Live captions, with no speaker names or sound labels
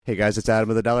Hey guys, it's Adam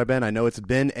of the Dollar Ben. I know it's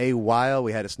been a while.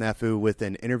 We had a snafu with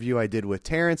an interview I did with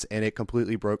Terrence, and it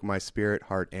completely broke my spirit,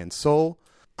 heart, and soul.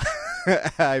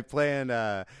 I plan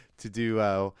to do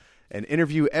an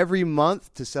interview every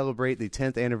month to celebrate the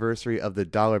 10th anniversary of the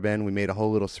Dollar Ben. We made a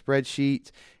whole little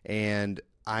spreadsheet, and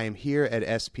I am here at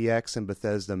SPX in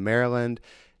Bethesda, Maryland.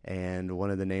 And one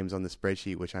of the names on the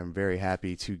spreadsheet, which I'm very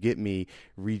happy to get me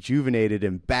rejuvenated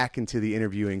and back into the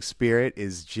interviewing spirit,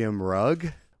 is Jim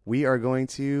Rugg. We are going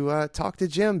to talk to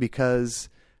Jim because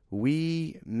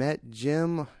we met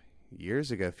Jim years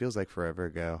ago. Feels like forever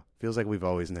ago. Feels like we've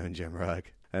always known Jim Rugg.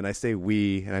 And I say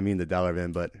we, and I mean the Dollar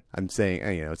Ben, but I'm saying,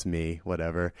 it's me,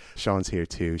 whatever. Sean's here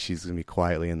too. She's going to be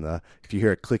quietly if you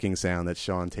hear a clicking sound, that's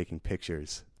Sean taking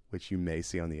pictures, which you may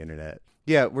see on the internet.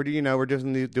 Yeah, we're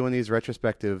doing these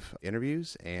retrospective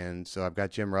interviews, and so I've got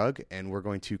Jim Rugg, and we're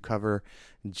going to cover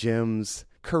Jim's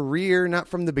career, not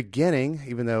from the beginning,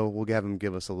 even though we'll have him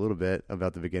give us a little bit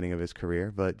about the beginning of his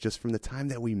career, but just from the time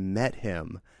that we met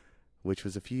him, which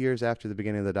was a few years after the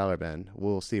beginning of the Dollar Ben.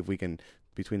 We'll see if we can,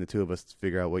 between the two of us,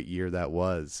 figure out what year that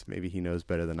was. Maybe he knows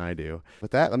better than I do. With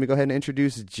that, let me go ahead and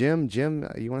introduce Jim. Jim,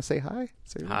 you want to say hi?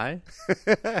 Hi.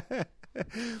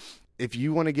 If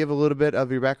you want to give a little bit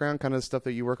of your background, kind of the stuff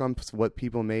that you work on, what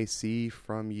people may see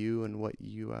from you and what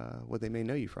they may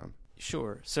know you from.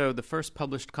 Sure. So the first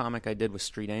published comic I did was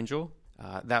Street Angel.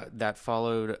 That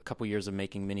followed a couple years of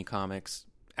making mini comics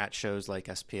at shows like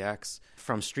SPX.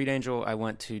 From Street Angel, I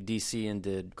went to DC and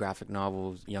did graphic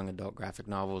novels, young adult graphic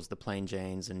novels, The Plain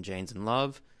Janes and Janes in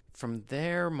Love. From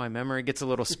there, my memory gets a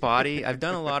little spotty. I've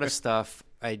done a lot of stuff.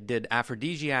 I did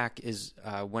Aphrodisiac is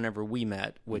Whenever We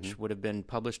Met, which would have been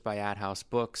published by Ad House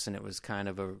Books, and it was kind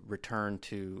of a return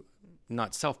to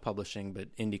not self-publishing,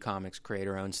 but indie comics,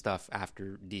 creator-owned stuff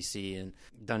after DC, and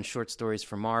done short stories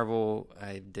for Marvel.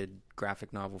 I did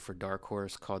graphic novel for Dark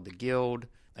Horse called The Guild.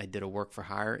 I did a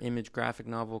work-for-hire image graphic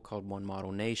novel called One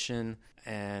Model Nation,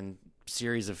 and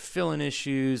series of fill-in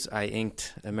issues. I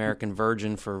inked American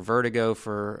Virgin for Vertigo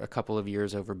for a couple of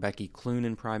years over Becky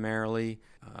Cloonan primarily.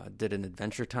 Did an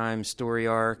Adventure Time story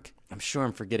arc. I'm sure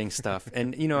I'm forgetting stuff.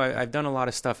 And, I've done a lot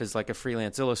of stuff as like a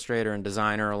freelance illustrator and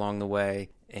designer along the way.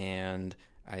 And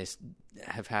I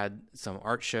have had some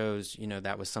art shows.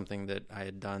 That was something that I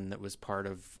had done that was part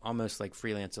of almost like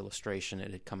freelance illustration.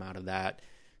 It had come out of that.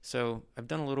 So I've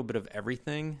done a little bit of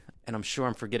everything, and I'm sure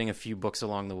I'm forgetting a few books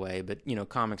along the way, but,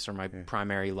 comics are my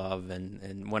primary love,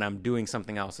 and when I'm doing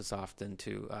something else, it's often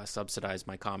to subsidize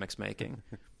my comics making.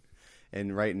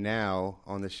 And right now,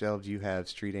 on the shelves, you have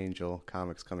Street Angel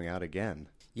comics coming out again.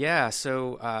 Yeah,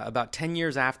 so about 10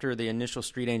 years after the initial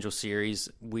Street Angel series,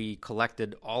 we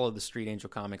collected all of the Street Angel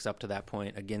comics up to that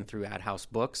point, again through Ad House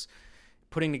Books.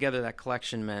 Putting together that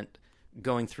collection meant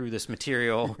going through this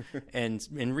material and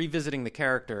revisiting the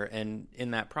character, and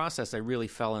in that process I really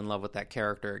fell in love with that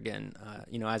character again.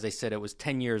 As I said, it was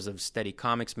 10 years of steady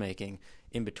comics making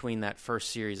in between that first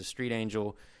series of Street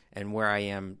Angel and where I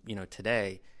am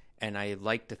today, and I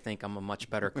like to think I'm a much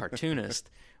better cartoonist.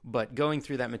 But going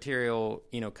through that material,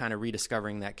 kind of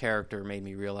rediscovering that character made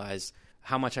me realize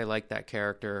how much I like that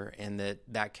character, and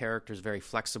that character is very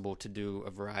flexible to do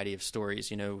a variety of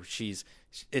stories.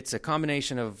 It's a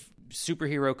combination of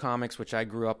superhero comics, which I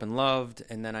grew up and loved,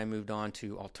 and then I moved on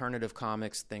to alternative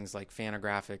comics, things like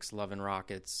Fantagraphics, Love and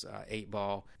Rockets,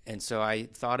 8-Ball. And so I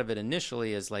thought of it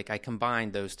initially as like I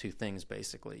combined those two things,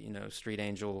 basically. Street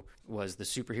Angel was the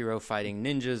superhero fighting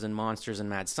ninjas and monsters and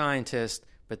mad scientists,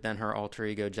 but then her alter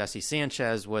ego, Jessie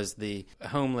Sanchez, was the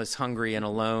homeless, hungry, and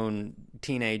alone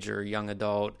teenager, young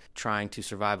adult, trying to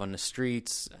survive on the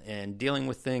streets and dealing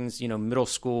with things, middle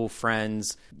school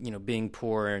friends, being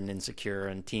poor and insecure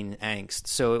and teen angst.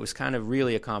 So it was kind of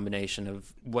really a combination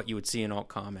of what you would see in alt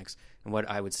comics and what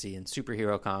I would see in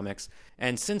superhero comics.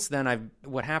 And since then,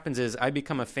 what happens is I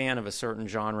become a fan of a certain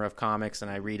genre of comics, and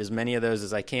I read as many of those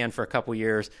as I can for a couple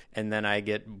years, and then I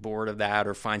get bored of that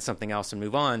or find something else and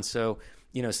move on. So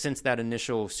since that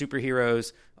initial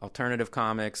superheroes, alternative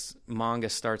comics, manga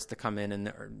starts to come in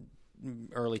the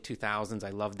early 2000s.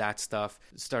 I loved that stuff.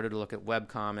 Started to look at web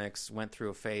comics, went through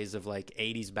a phase of like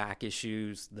 80s back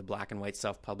issues, the black and white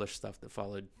self-published stuff that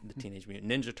followed the Teenage Mutant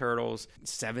Ninja Turtles,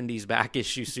 70s back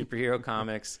issue superhero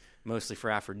comics, mostly for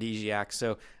Aphrodisiac.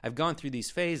 So I've gone through these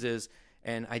phases,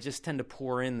 and I just tend to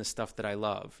pour in the stuff that I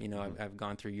love. I've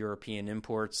gone through European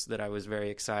imports that I was very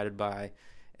excited by,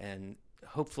 and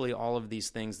hopefully all of these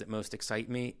things that most excite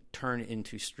me turn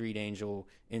into Street Angel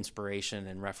inspiration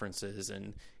and references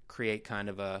and create kind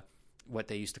of what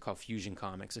they used to call fusion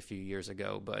comics a few years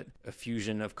ago, but a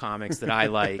fusion of comics that I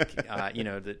like,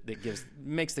 that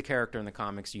makes the character in the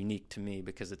comics unique to me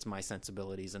because it's my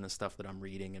sensibilities and the stuff that I'm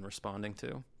reading and responding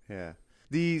to. Yeah.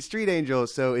 The Street Angel,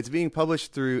 so it's being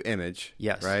published through Image.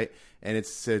 Yes. Right? And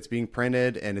it's being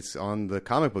printed and it's on the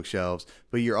comic book shelves,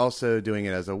 but you're also doing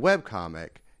it as a web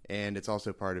comic, and it's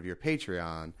also part of your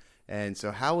Patreon. And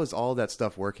so how is all that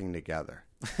stuff working together?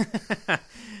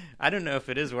 I don't know if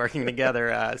it is working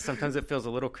together. Sometimes it feels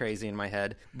a little crazy in my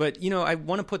head. But, I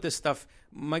want to put this stuff,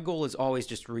 my goal is always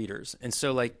just readers. And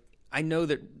so, I know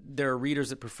that there are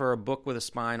readers that prefer a book with a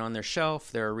spine on their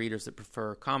shelf. There are readers that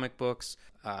prefer comic books,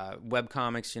 web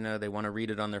comics, they want to read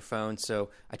it on their phone. So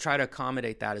I try to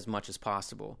accommodate that as much as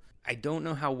possible. I don't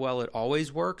know how well it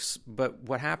always works, but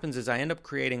what happens is I end up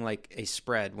creating a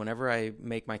spread. Whenever I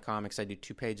make my comics, I do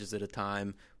 2 pages at a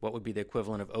time, what would be the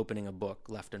equivalent of opening a book,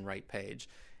 left and right page.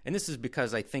 And this is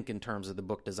because I think in terms of the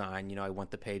book design. I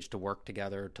want the page to work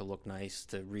together, to look nice,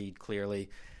 to read clearly.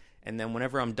 And then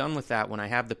whenever I'm done with that, when I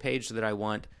have the page that I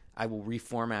want, I will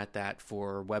reformat that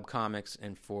for web comics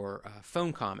and for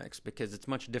phone comics, because it's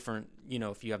much different.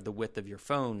 If you have the width of your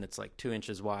phone, it's 2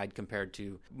 inches wide compared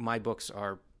to my books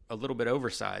are a little bit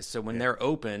oversized. So when they're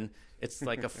open, it's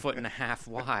like 1.5 feet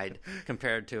wide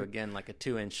compared to, again, a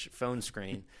 2-inch phone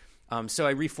screen. So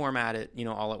I reformat it,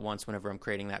 all at once whenever I'm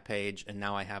creating that page. And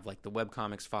now I have the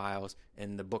webcomics files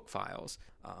and the book files.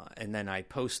 And then I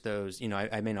post those,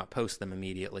 I may not post them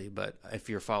immediately, but if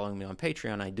you're following me on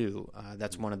Patreon, I do.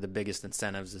 That's one of the biggest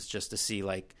incentives, is just to see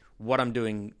what I'm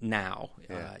doing now,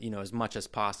 as much as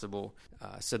possible.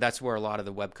 So that's where a lot of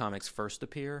the webcomics first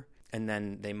appear. And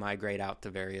then they migrate out to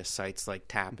various sites like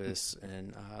Tapas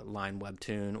and Line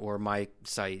Webtoon, or my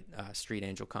site,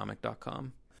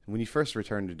 streetangelcomic.com. When you first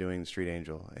returned to doing Street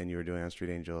Angel, and you were doing on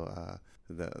Street Angel,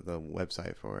 the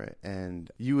website for it, and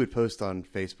you would post on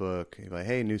Facebook, you'd be like,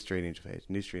 "Hey, new Street Angel page,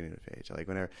 new Street Angel page,"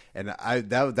 whenever, and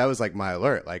that was my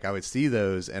alert. I would see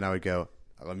those, and I would go,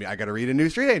 I got to read a new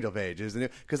Street Angel page.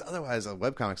 Because otherwise, on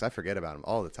webcomics, I forget about them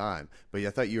all the time. But I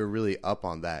thought you were really up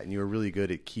on that, and you were really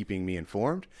good at keeping me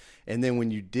informed. And then when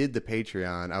you did the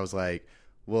Patreon, I was like,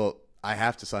 well, I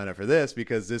have to sign up for this,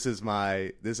 because this is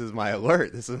my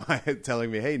alert. This is my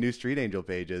telling me, hey, new Street Angel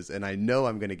pages, and I know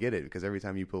I'm going to get it, because every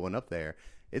time you put one up there,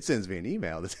 it sends me an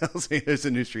email that tells me there's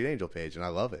a new Street Angel page, and I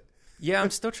love it. Yeah,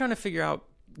 I'm still trying to figure out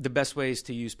the best ways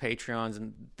to use Patreons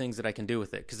and things that I can do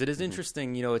with it, because it is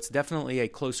interesting. It's definitely a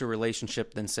closer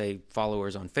relationship than, say,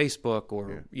 followers on Facebook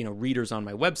or readers on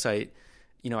my website.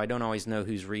 I don't always know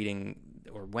who's reading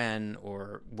or when,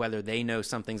 or whether they know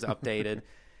something's updated.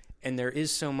 And there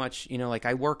is so much,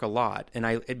 I work a lot,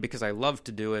 and because I love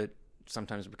to do it,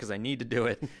 sometimes because I need to do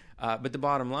it. But the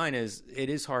bottom line is, it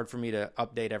is hard for me to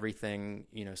update everything.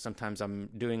 Sometimes I'm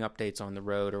doing updates on the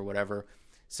road or whatever.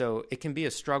 So it can be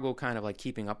a struggle kind of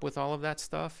keeping up with all of that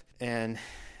stuff. And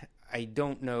I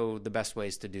don't know the best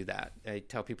ways to do that. I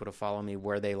tell people to follow me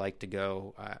where they like to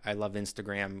go. I love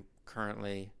Instagram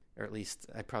currently, or at least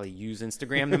I probably use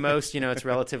Instagram the most. It's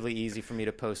relatively easy for me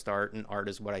to post art, and art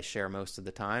is what I share most of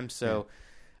the time. So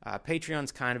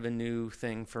Patreon's kind of a new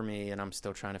thing for me, and I'm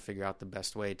still trying to figure out the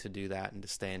best way to do that and to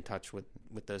stay in touch with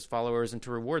those followers and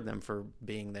to reward them for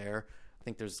being there. I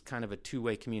think there's kind of a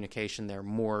two-way communication there,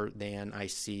 more than I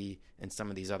see in some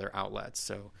of these other outlets.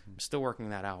 So I'm still working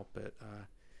that out. But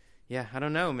I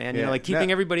don't know, man.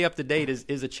 Keeping everybody up to date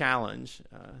is a challenge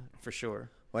for sure.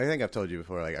 Well, I think I've told you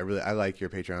before, I like your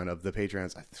Patreon. Of the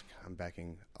Patreons, I'm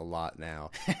backing a lot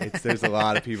now. There's a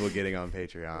lot of people getting on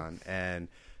Patreon, and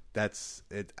that's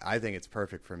it. I think it's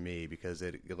perfect for me, because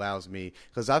it allows me,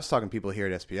 because I was talking to people here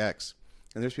at SPX,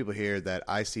 and there's people here that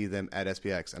I see them at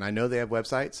SPX, and I know they have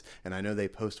websites, and I know they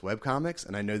post webcomics,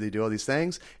 and I know they do all these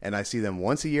things, and I see them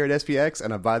once a year at SPX,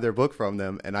 and I buy their book from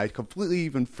them, and I completely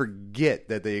even forget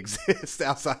that they exist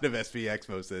outside of SPX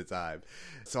most of the time.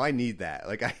 So I need that.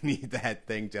 I need that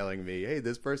thing telling me, hey,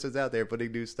 this person's out there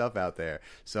putting new stuff out there.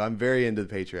 So I'm very into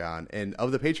the Patreon. And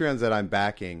of the Patreons that I'm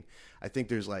backing, I think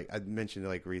there's I mentioned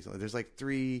recently, there's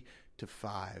 3 to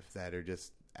 5 that are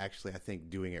just actually, I think,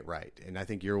 doing it right. And I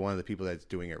think you're one of the people that's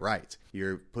doing it right.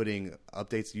 You're putting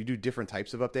updates. You do different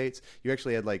types of updates. You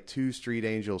actually had 2 Street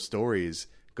Angel stories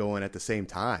going at the same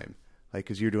time.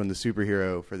 Because you're doing the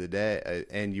superhero for the day,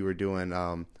 and you were doing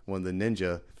one of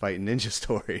the fighting ninja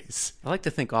stories. I like to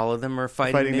think all of them are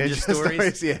fighting ninja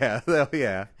stories. Yeah,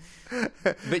 yeah.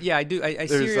 But yeah, I do. I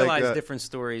serialize different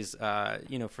stories,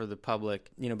 for the public,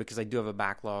 because I do have a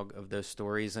backlog of those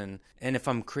stories, and if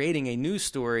I'm creating a new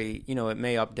story, it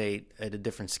may update at a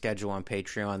different schedule on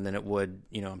Patreon than it would.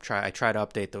 I try to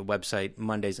update the website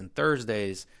Mondays and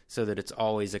Thursdays so that it's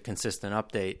always a consistent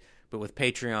update. But with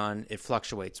Patreon, it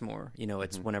fluctuates more.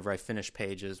 It's whenever I finish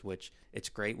pages, which it's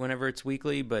great whenever it's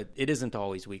weekly, but it isn't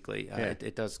always weekly.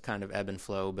 It does kind of ebb and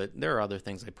flow, but there are other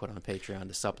things I put on Patreon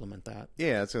to supplement that.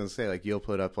 Yeah, that's what I was say, like, you'll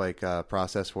put up like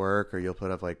process work, or you'll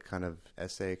put up like kind of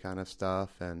essay kind of stuff,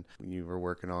 and you were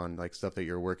working on like stuff that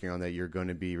you're working on that you're going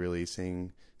to be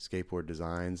releasing, skateboard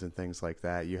designs and things like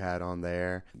that you had on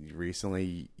there.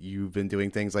 Recently, you've been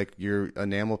doing things like your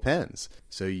enamel pens.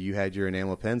 So you had your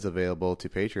enamel pens available to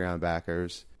Patreon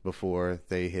backers before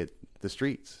they hit the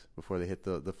streets, before they hit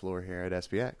the floor here at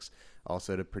SPX,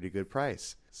 also at a pretty good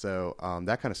price. So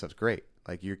that kind of stuff's great.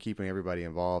 Like, you're keeping everybody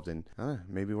involved, and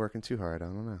maybe working too hard. I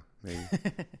don't know. Maybe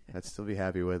I'd still be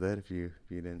happy with it if you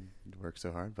didn't work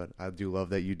so hard, but I do love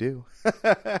that you do.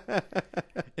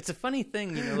 It's a funny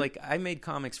thing, like, I made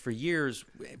comics for years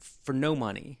for no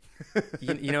money.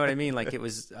 You know what I mean? Like, it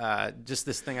was just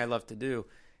this thing I love to do.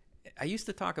 I used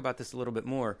to talk about this a little bit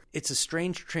more. It's a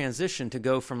strange transition to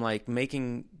go from like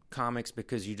making comics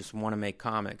because you just want to make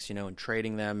comics, and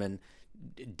trading them and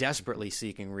desperately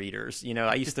seeking readers.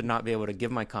 I used to not be able to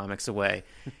give my comics away.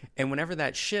 And whenever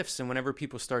that shifts, and whenever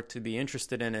people start to be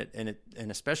interested in it,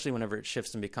 and especially whenever it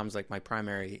shifts and becomes like my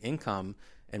primary income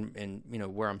and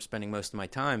where I'm spending most of my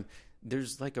time,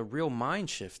 there's like a real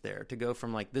mind shift there to go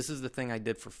from like, this is the thing I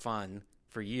did for fun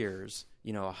for years,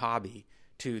 a hobby,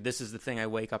 to this is the thing I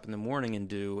wake up in the morning and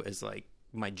do as like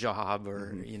my job,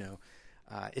 or,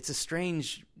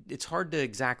 it's hard to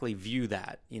exactly view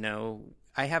that.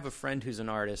 I have a friend who's an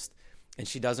artist, and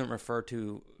she doesn't refer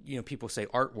to, people say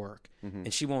artwork,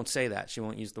 and she won't say that. She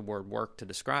won't use the word work to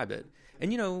describe it.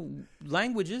 And,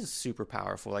 language is super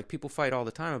powerful. Like, people fight all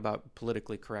the time about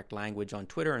politically correct language on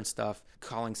Twitter and stuff.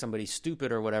 Calling somebody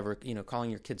stupid or whatever, calling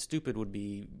your kid stupid would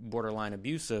be borderline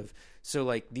abusive. So,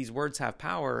 like, these words have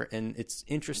power, and it's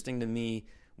interesting to me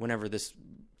whenever this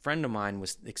friend of mine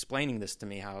was explaining this to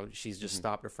me, how she's just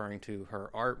stopped referring to her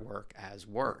artwork as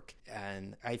work.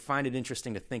 And I find it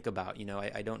interesting to think about.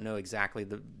 I don't know exactly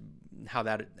how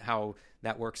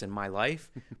that works in my life,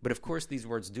 but of course these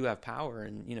words do have power.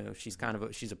 And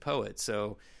she's a poet,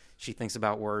 so she thinks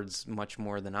about words much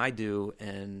more than I do,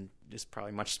 and is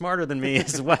probably much smarter than me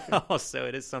as well. So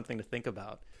it is something to think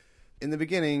about. In the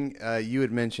beginning, you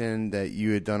had mentioned that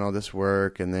you had done all this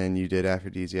work, and then you did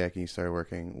Aphrodisiac, and you started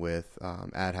working with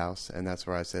Ad House, and that's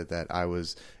where I said that I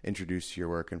was introduced to your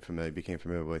work and became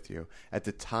familiar with you. At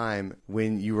the time,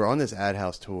 when you were on this Ad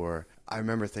House tour, I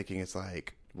remember thinking, it's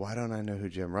like, why don't I know who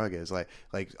Jim Rugg is? Like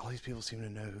all these people seem to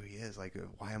know who he is. Like,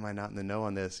 why am I not in the know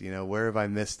on this? Where have I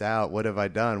missed out? What have I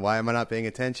done? Why am I not paying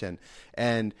attention?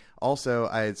 And also,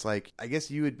 I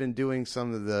guess you had been doing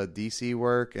some of the DC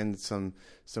work and some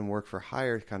work for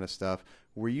hire kind of stuff.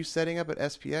 Were you setting up at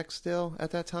SPX still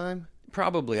at that time?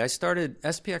 Probably.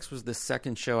 SPX was the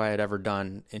second show I had ever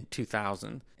done in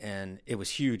 2000, and it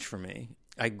was huge for me.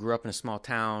 I grew up in a small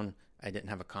town. I didn't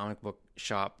have a comic book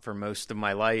shop for most of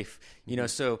my life,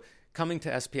 so coming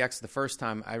to SPX the first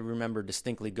time, I remember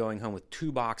distinctly going home with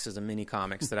 2 boxes of mini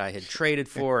comics that I had traded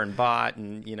for and bought,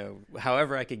 and,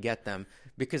 however I could get them,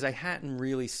 because I hadn't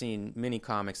really seen mini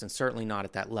comics, and certainly not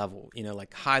at that level,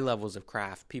 like high levels of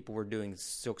craft. People were doing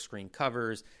silkscreen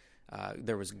covers.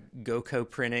 There was GoCo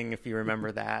printing, if you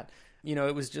remember that.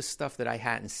 It was just stuff that I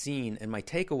hadn't seen. And my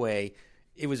takeaway,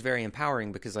 it was very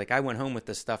empowering, because like I went home with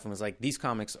this stuff and was like, these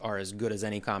comics are as good as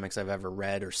any comics I've ever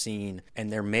read or seen,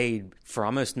 and they're made for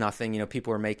almost nothing.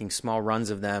 People are making small runs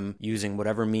of them using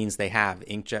whatever means they have,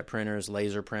 inkjet printers,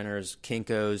 laser printers,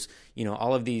 Kinkos,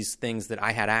 all of these things that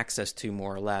I had access to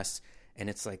more or less. And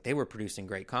it's like they were producing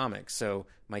great comics. So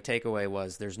my takeaway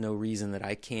was, there's no reason that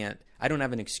I don't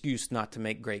have an excuse not to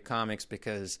make great comics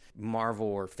because Marvel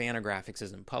or Fantagraphics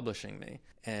isn't publishing me.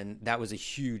 And that was a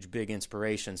huge, big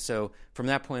inspiration. So from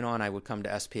that point on, I would come to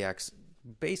SPX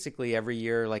basically every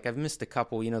year. Like, I've missed a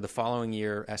couple. The following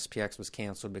year, SPX was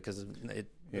canceled because it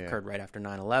occurred right after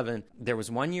 9/11. There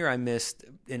was one year I missed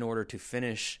in order to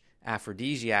finish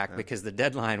Aphrodisiac because the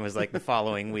deadline was like the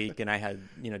following week, and I had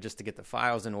just to get the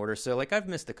files in order. So like I've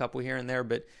missed a couple here and there,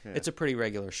 but it's a pretty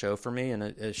regular show for me, and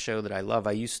a show that I love.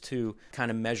 I used to kind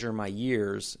of measure my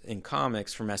years in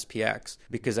comics from SPX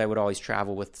because I would always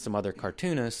travel with some other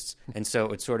cartoonists, and so it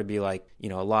would sort of be like a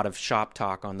lot of shop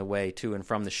talk on the way to and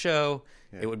from the show.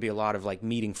 It would be a lot of like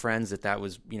meeting friends. That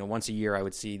was once a year I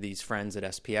would see these friends at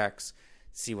SPX,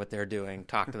 see what they're doing,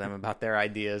 talk to them about their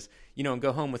ideas, and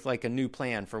go home with like a new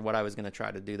plan for what I was going to try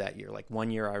to do that year. Like one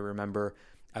year I remember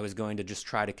I was going to just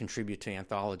try to contribute to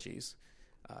anthologies,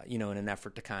 in an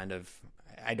effort to kind of,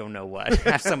 I don't know what,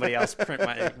 have somebody else print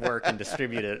my work and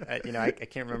distribute it. I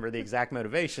can't remember the exact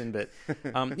motivation, but,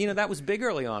 that was big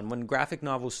early on. When graphic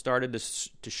novels started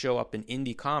to show up in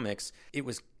indie comics, it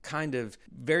was kind of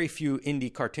very few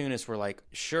indie cartoonists were like,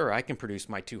 sure, I can produce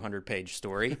my 200-page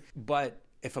story, but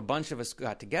if a bunch of us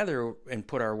got together and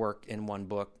put our work in one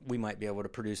book, we might be able to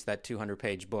produce that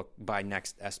 200-page book by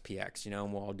next SPX,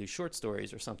 and we'll all do short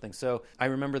stories or something. So I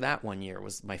remember that one year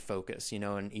was my focus,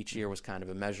 and each year was kind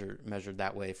of measured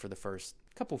that way for the first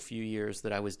few years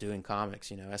that I was doing comics.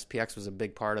 SPX was a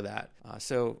big part of that.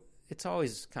 So it's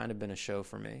always kind of been a show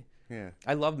for me. Yeah.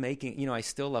 I love making, I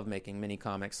still love making mini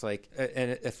comics. Like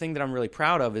a thing that I'm really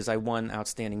proud of is I won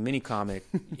Outstanding Mini Comic,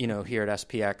 here at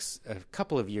SPX a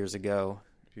couple of years ago.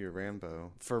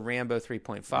 For Rambo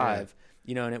 3.5.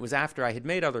 And it was after I had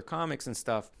made other comics and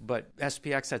stuff, but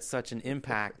SPX had such an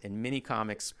impact, and mini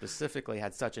comics specifically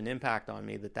had such an impact on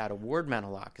me that award meant a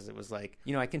lot, because it was like,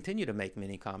 I continue to make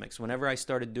mini comics. Whenever I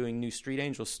started doing new Street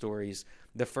Angel stories,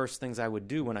 the first things I would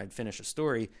do when I'd finish a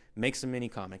story, make some mini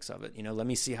comics of it. Let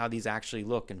me see how these actually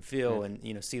look and feel,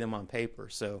 and see them on paper.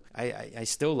 So I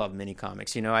still love mini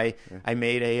comics. I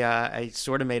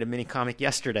sort of made a mini comic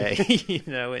yesterday,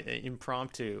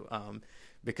 impromptu.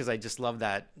 Because I just love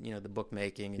that, the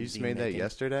bookmaking. You just made that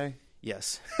yesterday?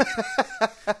 Yes.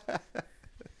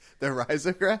 The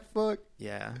Risograph book?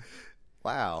 Yeah.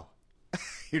 Wow.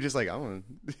 You're just like,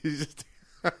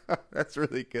 that's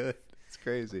really good. It's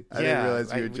crazy. I didn't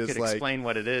realize you were just could explain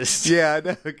what it is. Yeah,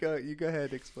 no, go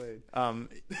ahead, explain.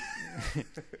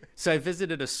 So I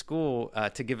visited a school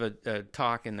to give a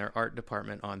talk in their art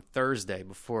department on Thursday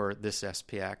before this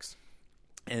SPX.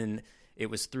 And it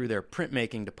was through their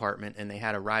printmaking department, and they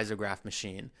had a risograph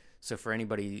machine. So for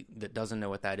anybody that doesn't know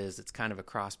what that is, it's kind of a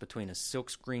cross between a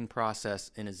silkscreen process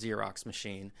and a Xerox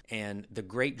machine. And the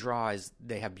great draw is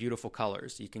they have beautiful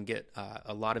colors. You can get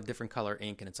a lot of different color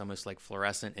ink, and it's almost like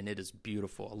fluorescent, and it is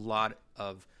beautiful. A lot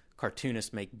of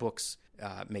cartoonists make books,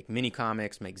 make mini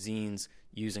comics, make zines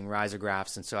using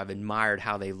risographs, and so I've admired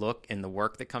how they look and the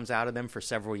work that comes out of them for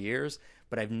several years,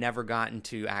 but I've never gotten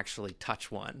to actually touch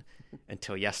one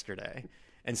until yesterday.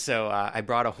 And so I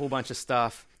brought a whole bunch of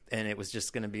stuff, and it was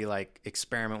just going to be like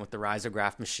experiment with the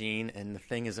risograph machine, and the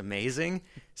thing is amazing.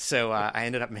 So I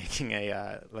ended up making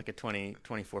a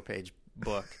 24-page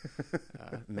book,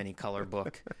 mini color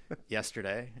book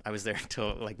yesterday. I was there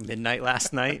until like midnight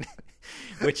last night,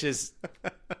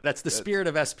 that's the spirit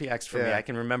of SPX for me. I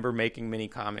can remember making mini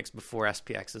comics before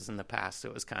SPXs in the past, so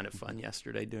it was kind of fun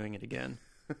yesterday doing it again.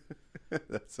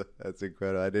 That's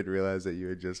incredible. I didn't realize that you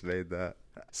had just made that.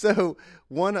 So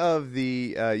one of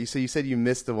the you said you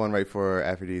missed the one right before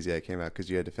Aphrodisiac came out because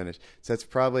you had to finish. So that's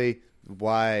probably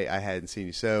why I hadn't seen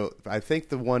you. So I think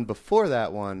the one before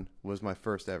that one was my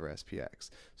first ever SPX.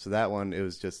 So that one, it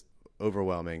was just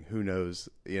overwhelming. Who knows?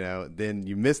 Then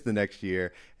you missed the next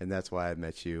year, and that's why I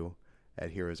met you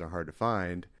at Heroes Are Hard to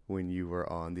Find when you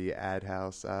were on the Ad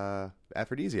House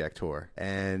Aphrodisiac tour,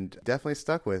 and definitely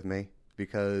stuck with me.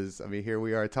 Because, here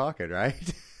we are talking,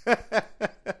 right?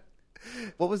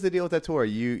 What was the deal with that tour?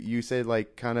 You said,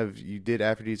 you did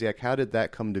Aphrodisiac. How did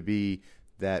that come to be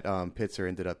that Pitzer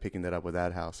ended up picking that up with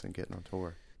Ad House and getting on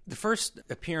tour? The first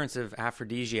appearance of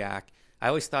Aphrodisiac, I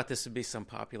always thought this would be some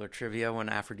popular trivia when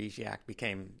Aphrodisiac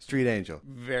became Street Angel.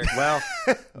 Very well.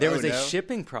 There was a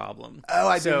shipping problem. Oh,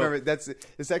 I do remember.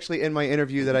 It's actually in my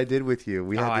interview that I did with you.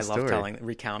 We had the story. I love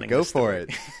recounting. Go the story.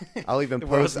 for it. I'll even the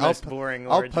post. Most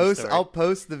boring I'll post. story. I'll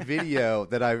post the video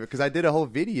because I did a whole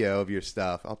video of your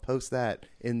stuff. I'll post that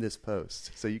in this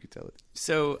post so you can tell it.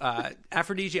 So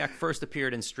Aphrodisiac first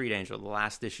appeared in Street Angel, the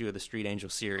last issue of the Street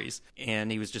Angel series,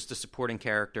 and he was just a supporting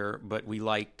character, but we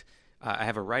liked. I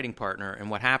have a writing partner, and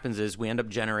what happens is we end up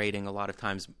generating a lot of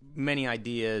times many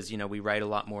ideas. We write a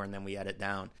lot more, and then we edit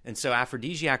down. And so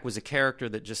Aphrodisiac was a character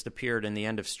that just appeared in the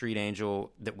end of Street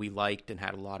Angel that we liked and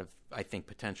had a lot of, I think,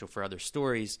 potential for other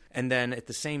stories. And then at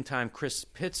the same time, Chris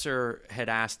Pitzer had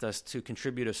asked us to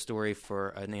contribute a story for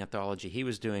an anthology he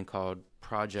was doing called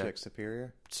Project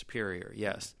Superior,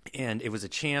 yes. And it was a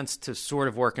chance to sort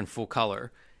of work in full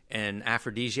color. And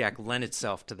Aphrodisiac lent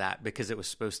itself to that because it was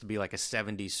supposed to be like a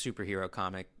 70s superhero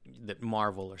comic that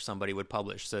Marvel or somebody would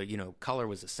publish. So, color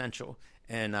was essential.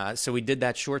 And so we did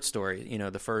that short story,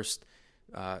 the first.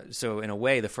 So in a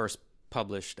way, the first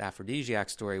published Aphrodisiac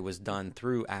story was done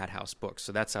through Ad House Books.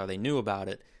 So that's how they knew about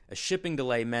it. A shipping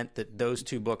delay meant that those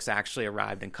two books actually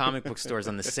arrived in comic book stores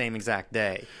on the same exact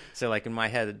day. So like in my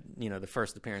head, the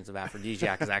first appearance of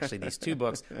Aphrodisiac is actually these two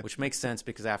books, which makes sense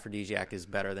because Aphrodisiac is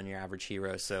better than your average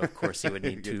hero. So of course he would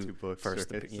need two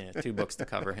books to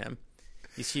cover him.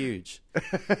 He's huge.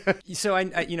 So I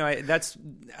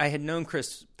had known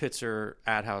Chris Pitzer,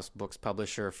 Ad House Books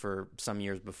publisher, for some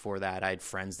years before that. I had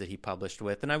friends that he published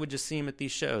with, and I would just see him at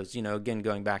these shows. Again,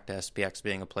 going back to SPX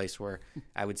being a place where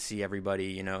I would see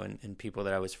everybody, and people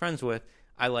that I was friends with.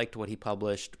 I liked what he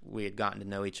published. We had gotten to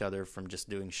know each other from just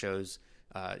doing shows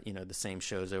the same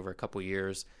shows over a couple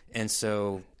years. And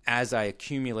so as I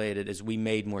accumulated, as we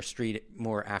made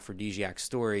more Aphrodisiac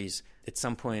stories, at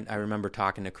some point I remember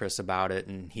talking to Chris about it,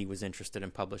 and he was interested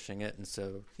in publishing it. And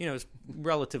so, it was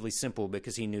relatively simple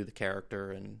because he knew the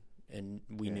character and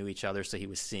we knew each other. So he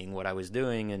was seeing what I was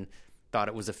doing and thought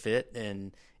it was a fit,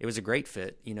 and it was a great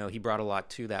fit. He brought a lot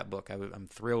to that book. I'm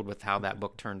thrilled with how that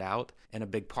book turned out. And a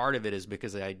big part of it is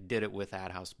because I did it with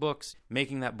Ad House Books.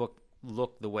 Making that book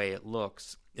look the way it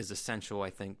looks is essential, I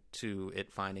think, to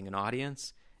it finding an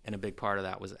audience. And a big part of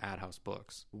that was Ad House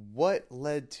Books. What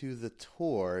led to the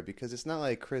tour? Because it's not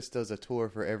like Chris does a tour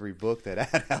for every book that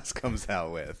Ad House comes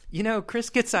out with. Chris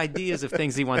gets ideas of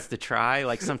things he wants to try.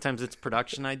 Like sometimes it's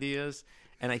production ideas.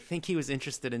 And I think he was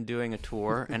interested in doing a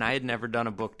tour, and I had never done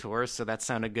a book tour, so that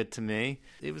sounded good to me.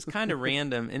 It was kind of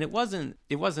random, and it wasn't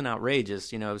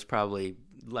outrageous. It was probably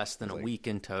less than a week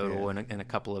in total, in a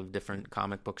couple of different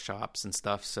comic book shops and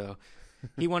stuff. So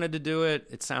he wanted to do it.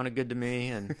 It sounded good to me,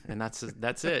 and that's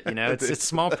it. It's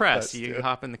small press. You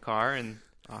hop in the car and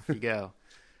off you go.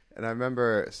 And I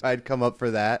remember I'd come up for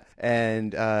that,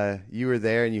 and you were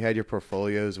there, and you had your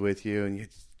portfolios with you, and you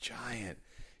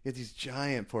had these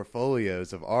giant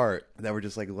portfolios of art that were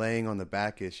just like laying on the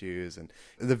back issues. And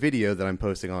the video that I'm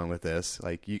posting on with this,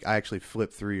 I actually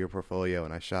flipped through your portfolio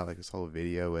and I shot like this whole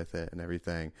video with it and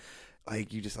everything.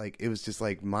 It was just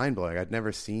like mind blowing. I'd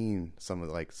never seen some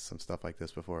stuff like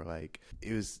this before.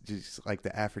 It was just like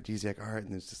the Aphrodisiac art,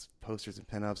 and there's just posters and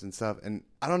pinups and stuff. And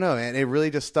I don't know, man, it really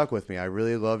just stuck with me. I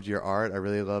really loved your art. I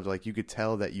really loved, you could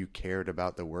tell that you cared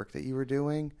about the work that you were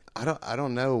doing. I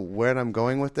don't know where I'm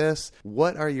going with this.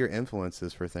 What are your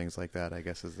influences for things like that, I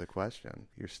guess, is the question.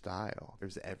 Your style.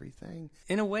 There's everything.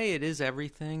 In a way, it is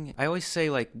everything. I always say,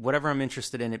 whatever I'm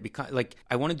interested in,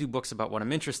 I want to do books about what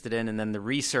I'm interested in, and then the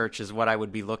research is what I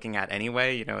would be looking at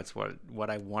anyway. It's what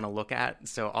I want to look at.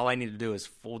 So all I need to do is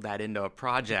fold that into a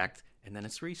project, and then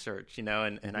it's research, and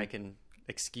I can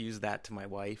excuse that to my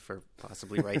wife or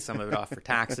possibly write some of it off for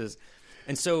taxes.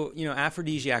 And so,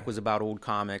 Aphrodisiac was about old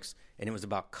comics, and it was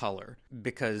about color,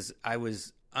 because I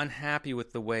was unhappy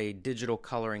with the way digital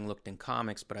coloring looked in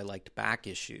comics, but I liked back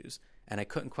issues. And I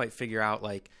couldn't quite figure out,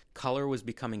 color was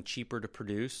becoming cheaper to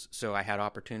produce, so I had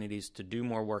opportunities to do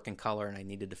more work in color, and I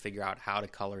needed to figure out how to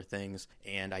color things.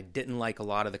 And I didn't like a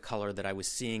lot of the color that I was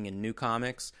seeing in new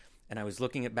comics. And I was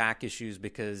looking at back issues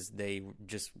because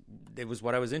it was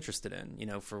what I was interested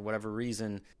in. For whatever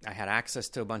reason, I had access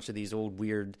to a bunch of these old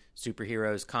weird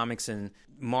superheroes comics, and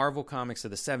Marvel comics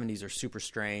of the 70s are super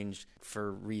strange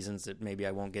for reasons that maybe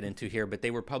I won't get into here, but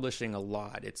they were publishing a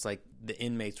lot. It's like the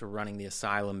inmates were running the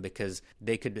asylum because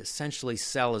they could essentially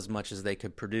sell as much as they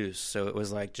could produce. So it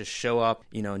was like, just show up,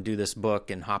 and do this book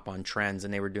and hop on trends.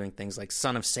 And they were doing things like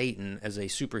Son of Satan as a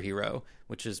superhero,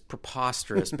 which is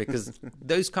preposterous because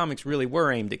those comics really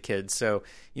were aimed at kids. So,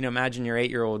 imagine your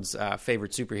 8-year-old's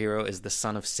favorite superhero is the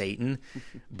Son of Satan.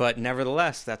 But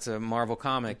nevertheless, that's a Marvel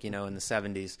comic, in the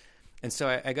 70s. And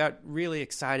so I got really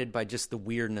excited by just the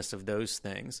weirdness of those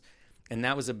things. And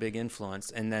that was a big influence.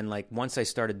 And then, once I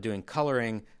started doing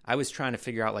coloring, I was trying to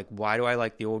figure out, why do I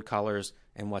like the old colors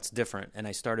and what's different? And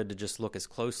I started to just look as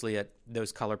closely at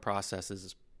those color processes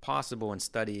as possible and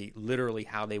study literally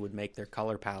how they would make their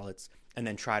color palettes, and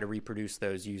then try to reproduce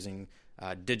those using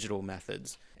digital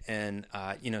methods. And,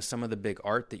 some of the big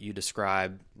art that you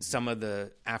describe, some of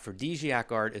the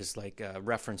Aphrodisiac art is like a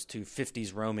reference to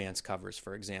 50s romance covers,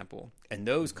 for example. And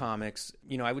those comics,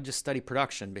 I would just study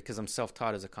production because I'm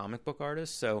self-taught as a comic book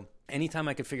artist. So anytime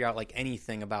I could figure out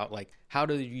anything about how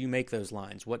do you make those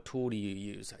lines? What tool do you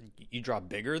use? You draw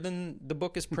bigger than the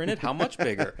book is printed? How much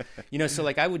bigger? So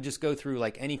I would just go through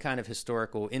any kind of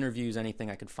historical interviews, anything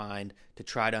I could find to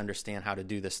try to understand how to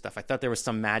do this stuff. I thought there was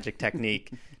some magic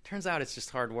technique. Turns out it's just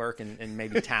hard work and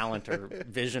maybe talent or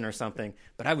vision or something.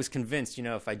 But I was convinced,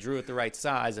 if I drew it the right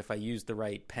size, if I used the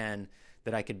right pen,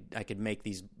 that I could make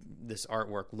this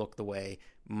artwork look the way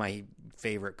my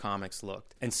favorite comics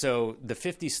looked. And so the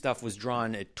 50s stuff was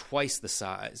drawn at twice the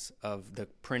size of the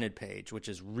printed page, which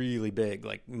is really big.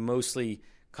 Mostly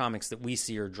comics that we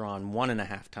see are drawn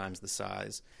 1.5 times the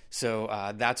size.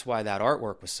 So that's why that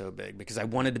artwork was so big, because I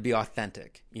wanted to be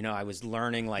authentic. I was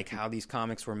learning how these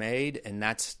comics were made, and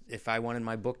that's, if I wanted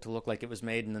my book to look like it was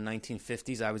made in the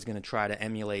 1950s, I was going to try to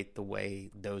emulate the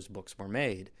way those books were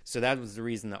made. So that was the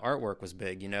reason the artwork was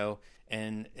big,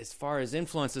 And as far as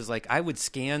influences, I would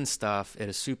scan stuff at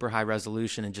a super high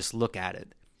resolution and just look at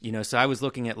it. So I was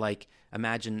looking at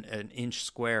imagine an inch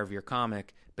square of your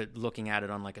comic, but looking at it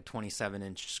on a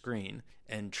 27-inch screen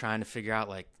and trying to figure out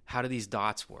how do these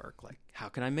dots work? How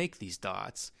can I make these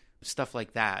dots? Stuff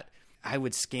like that. I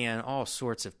would scan all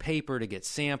sorts of paper to get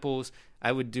samples.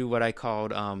 I would do what I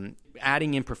called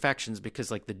adding imperfections,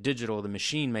 because like the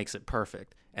machine makes it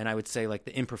perfect. And I would say like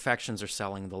the imperfections are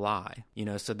selling the lie,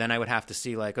 so then I would have to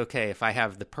see like, okay, if I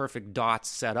have the perfect dots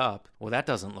set up, well, that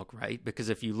doesn't look right, because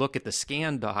if you look at the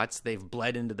scan dots, they've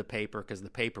bled into the paper because the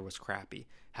paper was crappy.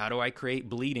 How do I create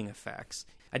bleeding effects?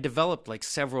 I developed like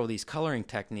several of these coloring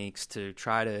techniques to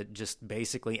try to just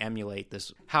basically emulate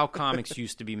this, how comics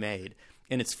used to be made.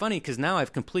 And it's funny because now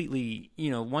I've completely,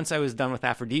 once I was done with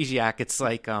Aphrodisiac, it's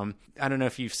like, I don't know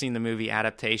if you've seen the movie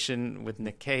Adaptation with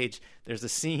Nick Cage. There's a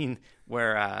scene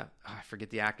where, I forget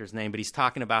the actor's name, but he's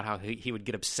talking about how he would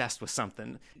get obsessed with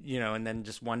something, and then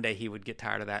just one day he would get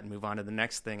tired of that and move on to the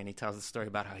next thing. And he tells the story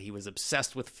about how he was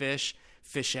obsessed with fish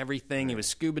everything. He was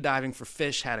scuba diving for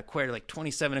fish, had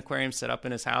 27 aquariums set up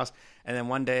in his house. And then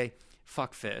one day,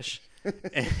 fuck fish.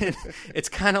 And it's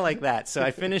kind of like that. So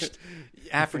I finished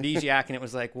Aphrodisiac, and it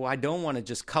was like, well, I don't want to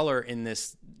just color in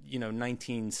this,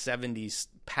 1970s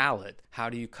palette. How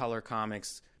do you color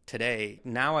comics today?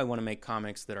 Now I want to make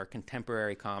comics that are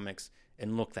contemporary comics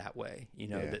and look that way,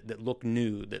 that look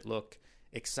new, that look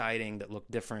exciting, that look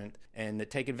different, and that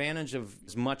take advantage of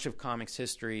as much of comics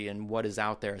history and what is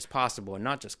out there as possible. And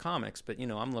not just comics, but,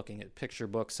 I'm looking at picture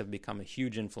books have become a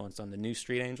huge influence on the new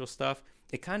Street Angel stuff.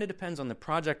 It kind of depends on the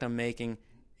project I'm making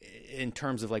in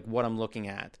terms of like what I'm looking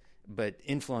at. But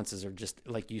influences are just,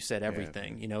 like you said,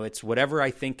 everything. It's whatever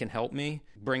I think can help me,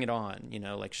 bring it on.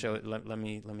 Like show it. Let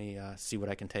me see what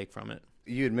I can take from it.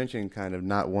 You had mentioned kind of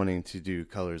not wanting to do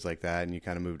colors like that, and you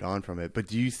kind of moved on from it. But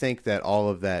do you think that all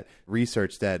of that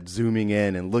research, that zooming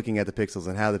in and looking at the pixels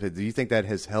and how do you think that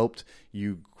has helped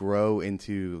you grow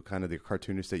into kind of the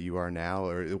cartoonist that you are now,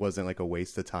 or it wasn't like a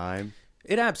waste of time?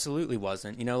 It absolutely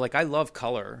wasn't. Like I love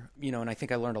color, and I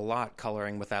think I learned a lot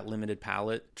coloring with that limited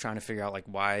palette, trying to figure out like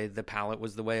why the palette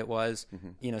was the way it was.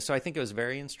 Mm-hmm. So I think it was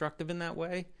very instructive in that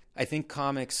way. I think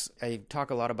comics, I talk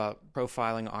a lot about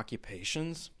profiling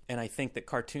occupations, and I think that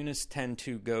cartoonists tend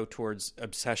to go towards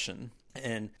obsession.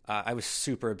 And I was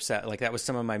super upset. Like that was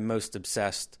some of my most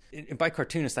obsessed. And by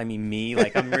cartoonist, I mean me.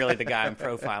 Like I'm really the guy I'm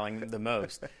profiling the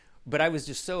most. But I was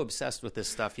just so obsessed with this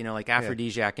stuff, like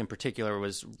Aphrodisiac in particular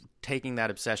was taking that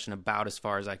obsession about as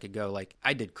far as I could go. Like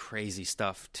I did crazy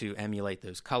stuff to emulate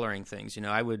those coloring things.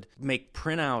 I would make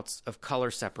printouts of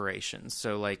color separations.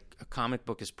 So like a comic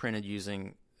book is printed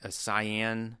using a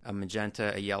cyan, a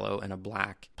magenta, a yellow, and a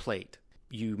black plate.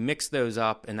 You mix those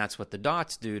up, and that's what the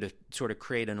dots do to sort of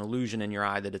create an illusion in your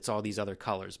eye that it's all these other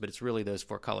colors, but it's really those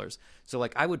 4 colors. So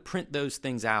like I would print those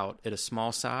things out at a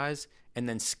small size and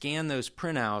then scan those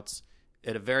printouts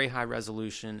at a very high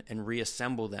resolution and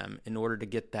reassemble them in order to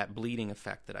get that bleeding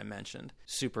effect that I mentioned.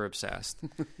 Super obsessed.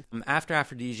 After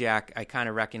Aphrodisiac, I kind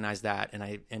of recognized that,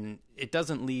 and it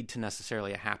doesn't lead to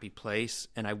necessarily a happy place,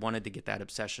 and I wanted to get that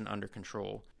obsession under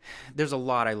control. There's a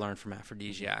lot I learned from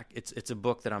Aphrodisiac. It's a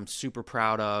book that I'm super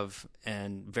proud of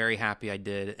and very happy I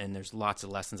did, and there's lots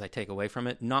of lessons I take away from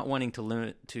it. Not wanting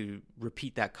to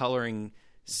repeat that coloring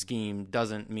scheme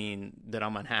doesn't mean that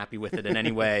I'm unhappy with it in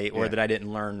any way or that I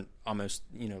didn't learn almost,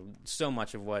 so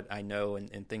much of what I know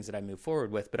and things that I move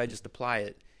forward with, but I just apply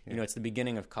it. It's the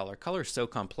beginning of color. Color is so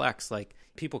complex. Like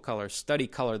people study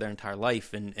color their entire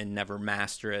life and never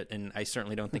master it. And I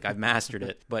certainly don't think I've mastered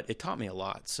it, but it taught me a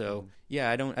lot. So yeah,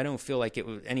 I don't feel like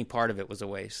any part of it was a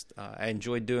waste. I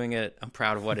enjoyed doing it. I'm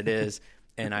proud of what it is.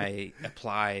 And I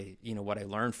apply, what I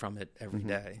learned from it every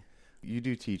day. You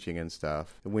do teaching and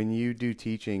stuff. When you do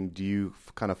teaching, do you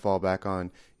kind of fall back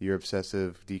on your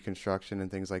obsessive deconstruction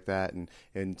and things like that?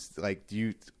 And like,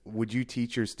 would you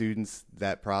teach your students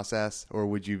that process, or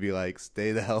would you be like,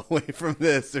 stay the hell away from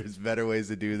this? There's better ways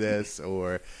to do this,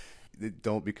 or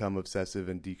don't become obsessive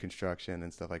in deconstruction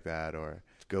and stuff like that, or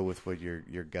go with what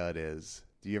your gut is?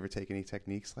 Do you ever take any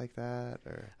techniques like that?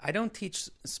 Or I don't teach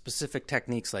specific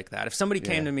techniques like that. If somebody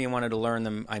came to me and wanted to learn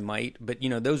them, I might. But,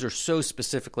 those are so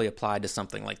specifically applied to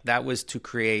something. Like that was to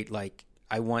create, like,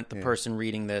 I want the person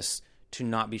reading this to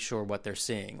not be sure what they're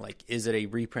seeing. Like, is it a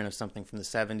reprint of something from the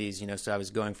 70s? So I was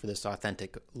going for this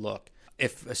authentic look.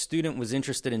 If a student was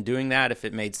interested in doing that, if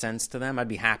it made sense to them, I'd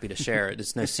be happy to share it.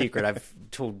 It's no secret. I've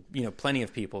told, plenty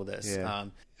of people this. Yeah.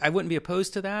 I wouldn't be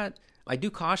opposed to that. I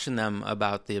do caution them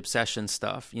about the obsession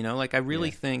stuff. Like I really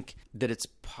think that it's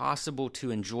possible to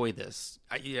enjoy this.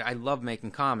 I love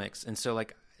making comics. And so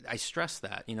like I stress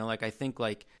that, like I think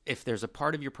like if there's a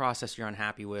part of your process you're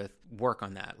unhappy with, work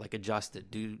on that, like adjust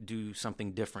it, do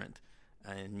something different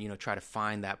and, try to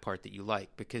find that part that you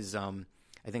like. Because I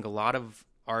think a lot of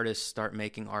artists start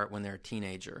making art when they're a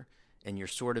teenager and you're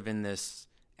sort of in this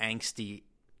angsty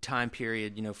time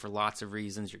period, for lots of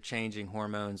reasons. You're changing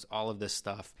hormones, all of this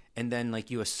stuff. and then like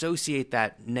you associate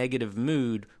that negative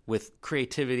mood with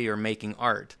creativity or making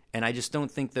art. And I just don't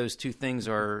think those two things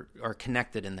are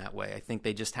connected in that way. I think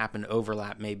they just happen to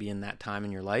overlap maybe in that time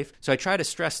in your life. So I try to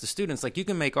stress to students, like, you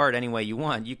can make art any way you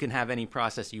want. You can have any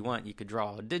process you want. You could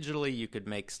draw digitally. You could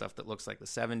make stuff that looks like the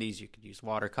 70s. You could use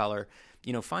watercolor.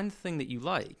 You know, find the thing that you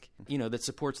like, you know, that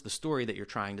supports the story that you're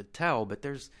trying to tell. But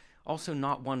there's also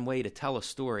not one way to tell a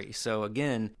story. So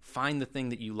again, find the thing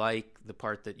that you like, the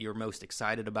part that you're most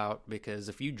excited about, because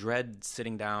if you dread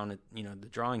sitting down at, you know, the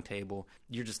drawing table,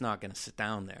 you're just not going to sit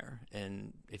down there.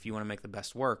 And if you want to make the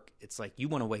best work, it's like you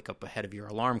want to wake up ahead of your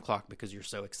alarm clock because you're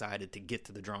so excited to get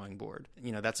to the drawing board.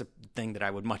 You know, that's a thing that I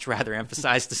would much rather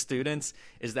emphasize to students,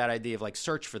 is that idea of like,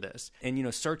 search for this. And, you know,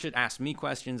 search it, ask me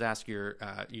questions, ask your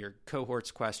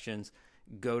cohorts questions,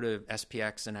 go to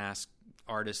SPX and ask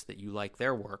artists that you like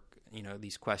their work, you know,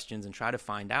 these questions, and try to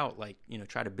find out, like, you know,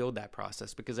 try to build that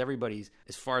process, because everybody's,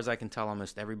 as far as I can tell,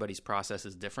 almost everybody's process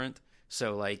is different.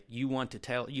 So like, you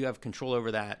have control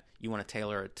over that. You want to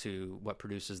tailor it to what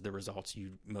produces the results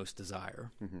you most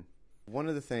desire. Mm-hmm. One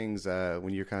of the things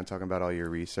when you're kind of talking about all your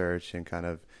research and kind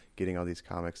of getting all these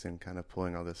comics and kind of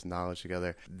pulling all this knowledge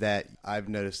together, that I've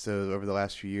noticed over the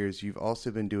last few years, you've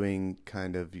also been doing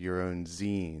kind of your own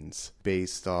zines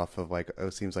based off of like,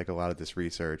 it seems like a lot of this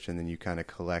research, and then you kind of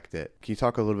collect it. Can you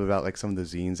talk a little bit about like some of the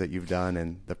zines that you've done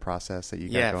and the process that you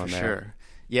got going there? Yeah, for sure.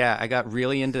 Yeah, I got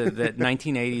really into the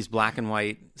 1980s black and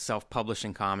white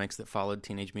self-publishing comics that followed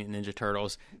Teenage Mutant Ninja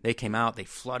Turtles. They came out, they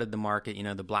flooded the market, you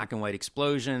know, the black and white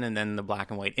explosion and then the black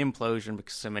and white implosion,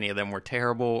 because so many of them were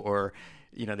terrible, or,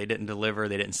 you know, they didn't deliver,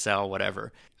 they didn't sell,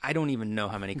 whatever. I don't even know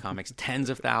how many comics, tens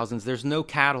of thousands. There's no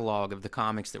catalog of the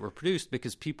comics that were produced,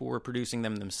 because people were producing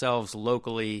them themselves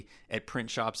locally at print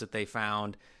shops that they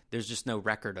found. There's just no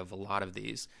record of a lot of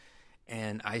these.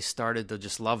 And I started to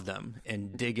just love them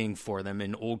and digging for them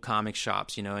in old comic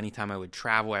shops. You know, anytime I would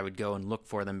travel, I would go and look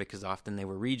for them, because often they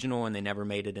were regional and they never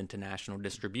made it into national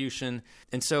distribution.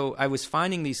 And so I was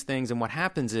finding these things, and what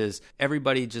happens is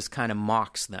everybody just kind of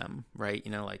mocks them, right?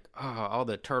 You know, like, oh, all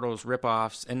the Turtles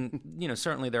ripoffs. And, you know,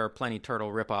 certainly there are plenty Turtle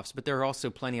ripoffs, but there are also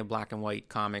plenty of black and white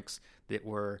comics that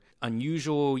were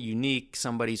unusual, unique,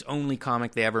 somebody's only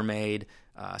comic they ever made.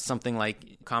 Something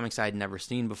like comics I had never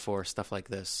seen before, stuff like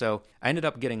this. So I ended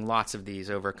up getting lots of these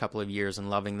over a couple of years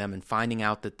and loving them, and finding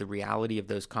out that the reality of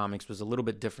those comics was a little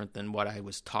bit different than what I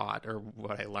was taught, or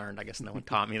what I learned. I guess no one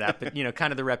taught me that, but, you know,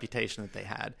 kind of the reputation that they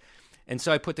had. And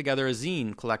so I put together a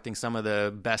zine collecting some of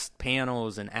the best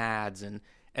panels and ads and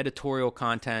editorial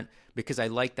content, because I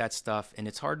like that stuff, and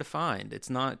it's hard to find. It's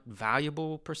not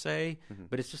valuable per se,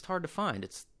 but it's just hard to find.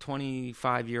 It's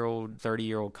 25-year-old,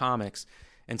 30-year-old comics.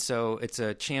 And so it's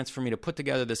a chance for me to put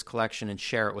together this collection and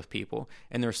share it with people.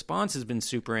 And the response has been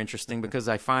super interesting, because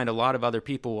I find a lot of other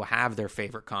people will have their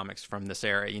favorite comics from this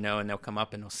era, you know, and they'll come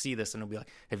up and they'll see this and they'll be like,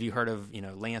 have you heard of, you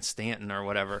know, Lance Stanton or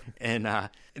whatever? And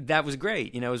that was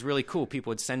great. You know, it was really cool.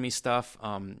 People would send me stuff,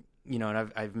 you know,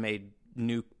 and I've made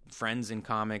new friends in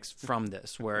comics from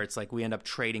this, where it's like we end up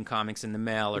trading comics in the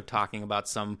mail, or talking about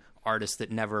some artist that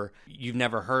you've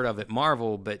never heard of at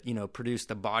Marvel, but, you know,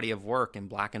 produced a body of work in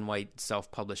black and white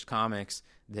self-published comics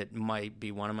that might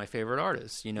be one of my favorite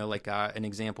artists. You know, like an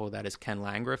example of that is Ken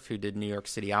Landgraf, who did New York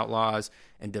City Outlaws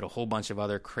and did a whole bunch of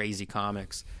other crazy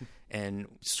comics, and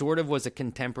sort of was a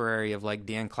contemporary of like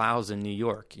Dan Clowes in New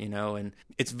York, you know. And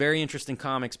it's very interesting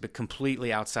comics, but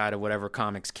completely outside of whatever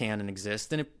comics canon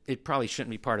exists. And it probably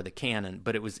shouldn't be part of the canon,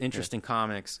 but it was interesting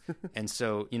comics. And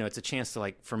so, you know, it's a chance to,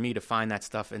 like, for me to find that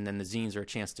stuff, and then the zines are a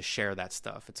chance to share that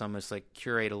stuff. It's almost like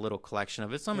curate a little collection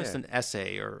of it. It's almost an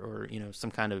essay or, you know,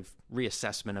 some kind of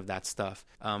reassessment of that stuff.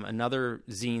 Another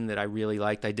zine that I really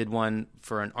liked, I did one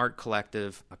for an art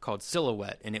collective called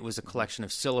Silhouette, and it was a collection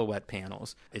of silhouette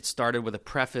panels. It started with a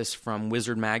preface from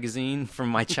Wizard magazine from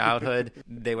my childhood.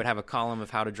 They would have a column of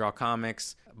how to draw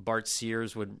comics. Bart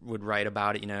Sears would write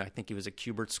about it. You know, I think he was a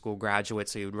Kubert School graduate,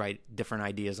 so he would write different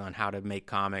ideas on how to make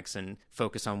comics and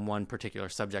focus on one particular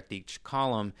subject each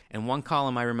column. And one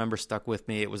column I remember stuck with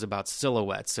me. It was about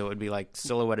silhouettes. So it would be like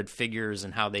silhouetted figures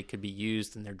and how they could be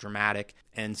used, and they're dramatic.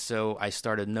 And so I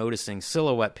started noticing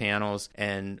silhouette panels,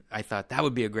 and I thought that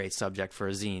would be a great subject for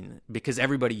a zine, because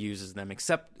everybody uses them,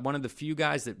 except one of the few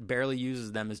guys that barely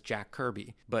uses them is Jack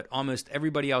Kirby. But almost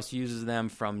everybody else uses them,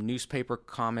 from newspaper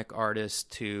comic artists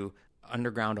to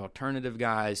underground alternative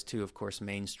guys to, of course,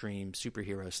 mainstream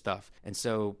superhero stuff. And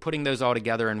so putting those all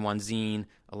together in one zine,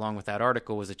 along with that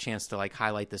article, was a chance to like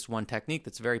highlight this one technique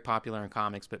that's very popular in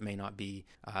comics but may not be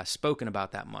spoken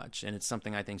about that much. And it's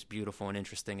something I think is beautiful and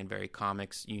interesting and very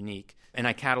comics unique. And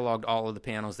I cataloged all of the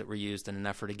panels that were used in an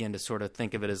effort, again, to sort of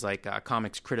think of it as like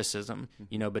comics criticism,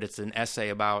 but it's an essay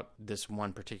about this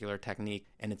one particular technique,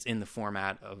 and it's in the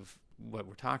format of what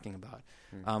we're talking about.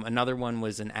 Another one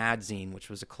was an ad zine, which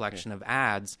was a collection of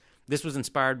ads. This was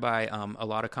inspired by a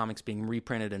lot of comics being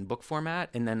reprinted in book format,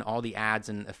 and then all the ads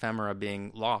and ephemera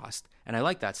being lost. And I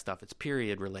like that stuff. It's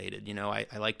period related.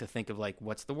 I like to think of like,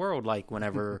 what's the world like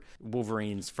whenever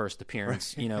Wolverine's first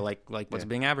appearance, like what's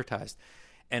being advertised.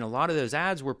 And a lot of those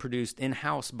ads were produced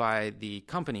in-house by the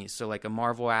companies. So like a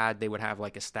Marvel ad, they would have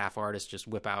like a staff artist just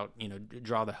whip out,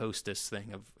 draw the hostess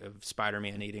thing of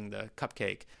Spider-Man eating the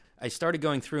cupcake. I started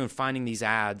going through and finding these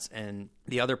ads, and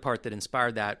the other part that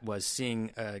inspired that was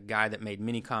seeing a guy that made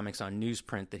mini comics on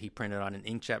newsprint that he printed on an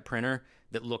inkjet printer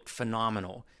that looked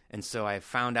phenomenal. And so I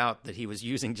found out that he was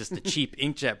using just a cheap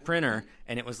inkjet printer,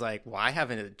 and it was like, well, I have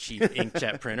a cheap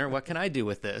inkjet printer. What can I do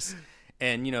with this?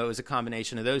 And, it was a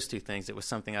combination of those two things. It was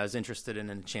something I was interested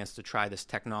in and a chance to try this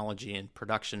technology and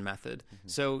production method.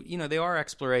 So, they are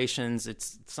explorations.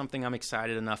 It's something I'm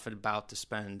excited enough about to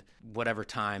spend whatever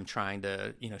time trying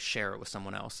to, share it with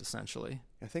someone else, essentially.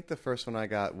 I think the first one I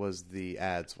got was the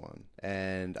ads one.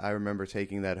 And I remember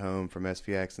taking that home from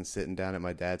SPX and sitting down at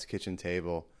my dad's kitchen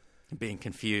table. Being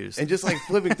confused. And just like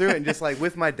flipping through it and just like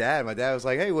with my dad. My dad was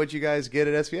like, hey, what'd you guys get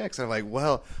at SPX? I'm like,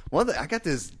 well, I got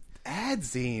this ad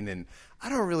zine and I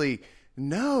don't really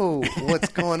know what's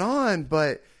going on,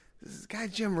 but this guy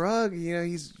Jim Rugg,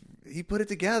 he put it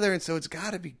together, and so it's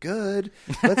got to be good.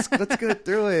 Let's go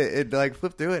through it and like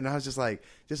flip through it, and I was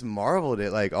just marveled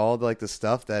at like all the, like the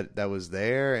stuff that was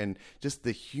there, and just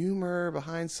the humor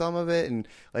behind some of it, and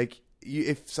like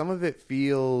if some of it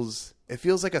feels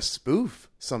like a spoof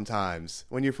sometimes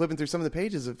when you're flipping through some of the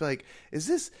pages. It's like,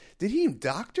 did he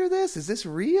doctor this? Is this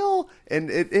real?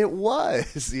 And it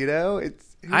was,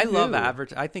 I love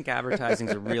I think advertising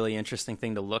is a really interesting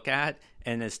thing to look at.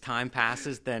 And as time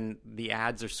passes, then the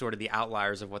ads are sort of the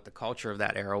outliers of what the culture of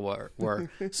that era were.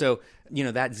 So,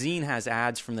 that zine has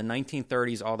ads from the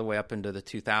 1930s all the way up into the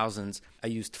 2000s. I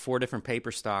used 4 different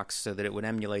paper stocks so that it would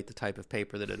emulate the type of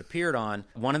paper that it appeared on.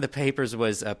 One of the papers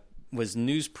was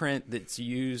newsprint that's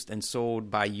used and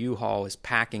sold by U-Haul as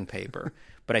packing paper.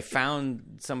 But I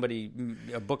found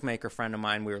a bookmaker friend of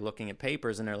mine, we were looking at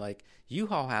papers, and they're like,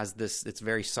 U-Haul has this, it's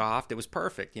very soft. It was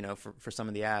perfect, for some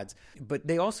of the ads. But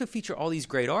they also feature all these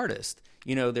great artists.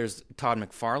 There's Todd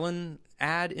McFarlane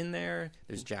ad in there.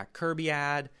 There's Jack Kirby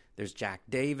ad. There's Jack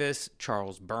Davis,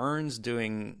 Charles Burns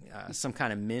doing some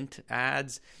kind of mint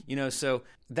ads, so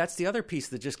that's the other piece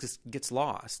that just gets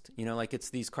lost. Like it's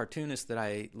these cartoonists that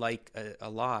I like a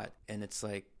lot, and it's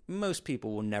like most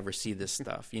people will never see this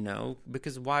stuff,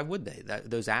 because why would they?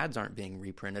 Those ads aren't being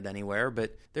reprinted anywhere,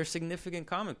 but they're significant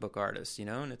comic book artists,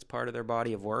 and it's part of their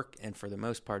body of work, and for the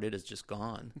most part, it is just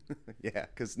gone. Yeah,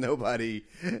 because nobody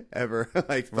ever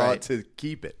thought to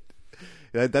keep it.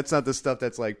 That's not the stuff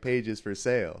that's like pages for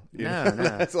sale. No.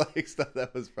 That's like stuff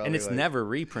that was probably, and it's never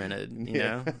reprinted,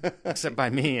 know, except by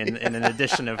me in an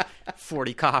edition of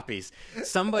 40 copies.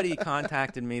 Somebody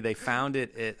contacted me. They found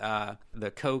it at the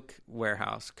Coach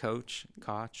warehouse, Koch.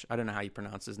 I don't know how you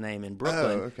pronounce his name, in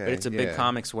Brooklyn. Oh, okay. But it's a big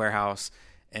comics warehouse.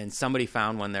 And somebody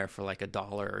found one there for like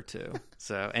 $1 or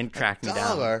 $2, and tracked me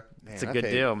down. Man, it's a good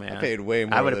deal, man. I paid way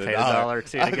more. I would have paid $1 or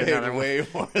 $2 to get another one. I paid way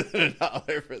more than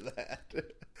 $1 for that.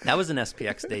 That was an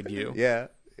SPX debut. Yeah.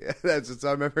 So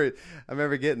I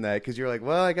remember getting that because you're like,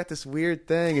 well, I got this weird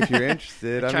thing. If you're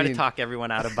interested, I try to talk everyone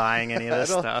out of buying any of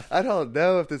this stuff. I don't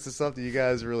know if this is something you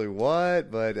guys really want,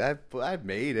 but I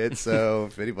made it, so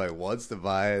if anybody wants to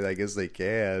buy it, I guess they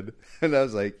can. And I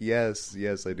was like, yes,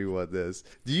 I do want this.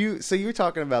 So you were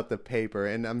talking about the paper,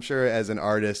 and I'm sure as an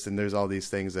artist, and there's all these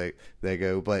things that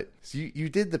go, but you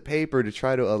did the paper to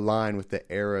try to align with the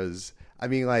eras. I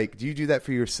mean, like, do you do that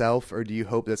for yourself, or do you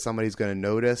hope that somebody's going to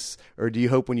notice, or do you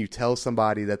hope when you tell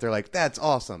somebody that they're like, that's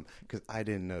awesome? Because I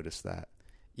didn't notice that.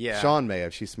 Yeah. Sean may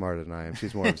have. She's smarter than I am.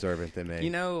 She's more observant than me.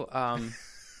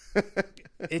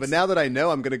 But now that I know,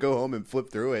 I'm going to go home and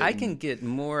flip through it. I can get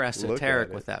more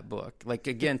esoteric with that book. Like,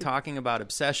 again, talking about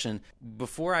obsession,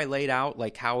 before I laid out,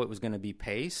 like, how it was going to be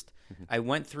paced, I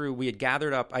went through, we had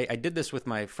gathered up, I did this with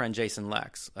my friend Jason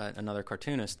Lex, another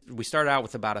cartoonist. We started out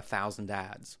with about 1,000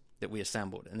 ads that we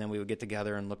assembled, and then we would get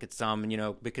together and look at some,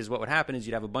 because what would happen is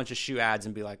you'd have a bunch of shoe ads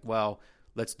and be like, well,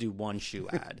 let's do one shoe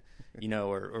ad,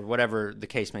 or whatever the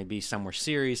case may be, some were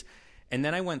series. And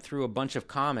then I went through a bunch of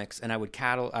comics, and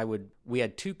we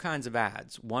had two kinds of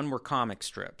ads. One were comic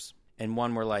strips, and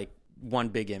one were like one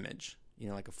big image,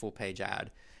 like a full page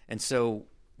ad. And so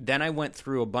then I went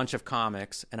through a bunch of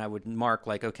comics, and I would mark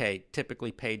like, okay,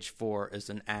 typically page 4 is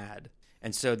an ad.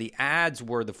 And so the ads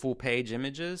were the full page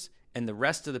images, and the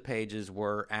rest of the pages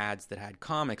were ads that had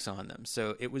comics on them.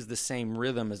 So it was the same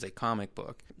rhythm as a comic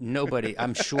book.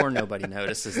 I'm sure nobody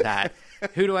notices that.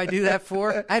 Who do I do that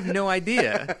for? I have no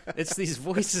idea. It's these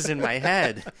voices in my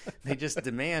head. They just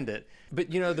demand it.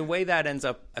 But, the way that ends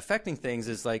up affecting things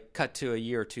is like cut to a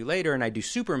year or two later, and I do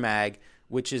Super Mag,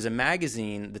 which is a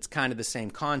magazine that's kind of the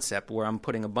same concept, where I'm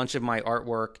putting a bunch of my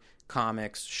artwork,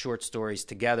 comics, short stories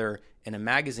together in a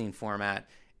magazine format.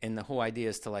 And the whole idea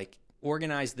is to like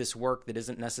organize this work that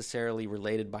isn't necessarily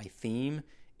related by theme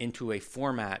into a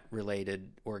format-related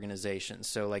organization.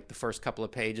 So like the first couple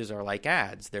of pages are like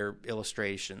ads. They're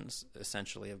illustrations,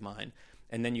 essentially, of mine.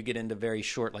 And then you get into very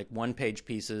short, like one-page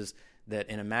pieces that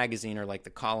in a magazine are like the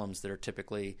columns that are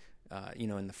typically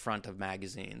in the front of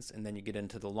magazines. And then you get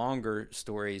into the longer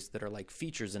stories that are like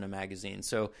features in a magazine.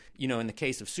 So, in the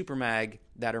case of Super Mag,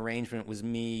 that arrangement was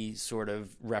me sort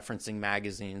of referencing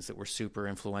magazines that were super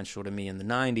influential to me in the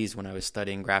 90s when I was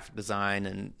studying graphic design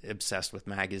and obsessed with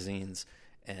magazines.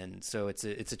 And so it's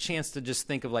a chance to just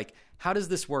think of like, how does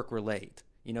this work relate?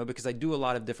 Because I do a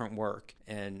lot of different work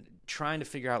and trying to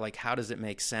figure out like, how does it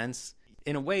make sense?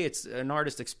 In a way, it's an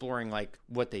artist exploring like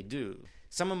what they do.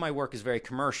 Some of my work is very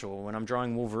commercial. When I'm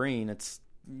drawing Wolverine, it's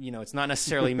not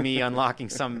necessarily me unlocking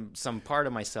some part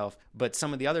of myself, but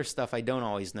some of the other stuff I don't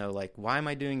always know, like why am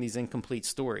I doing these incomplete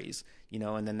stories,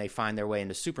 and then they find their way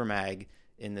into Super Mag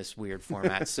in this weird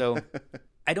format. So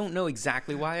I don't know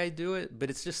exactly why I do it,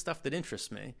 but it's just stuff that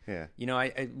interests me. Yeah.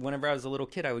 Whenever I was a little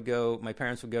kid, my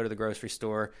parents would go to the grocery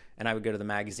store and I would go to the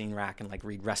magazine rack and like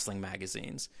read wrestling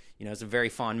magazines. It's a very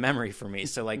fond memory for me.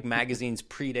 So like magazines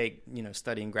predate,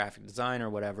 studying graphic design or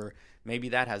whatever. Maybe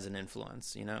that has an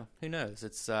influence, who knows?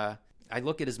 It's, I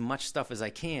look at as much stuff as I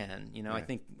can, Yeah. I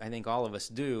think all of us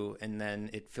do. And then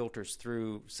it filters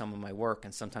through some of my work.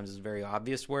 And sometimes it's very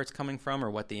obvious where it's coming from or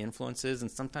what the influence is.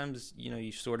 And sometimes,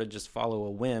 you sort of just follow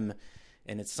a whim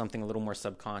and it's something a little more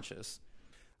subconscious.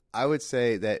 I would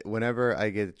say that whenever I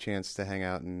get a chance to hang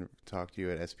out and talk to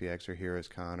you at SPX or Heroes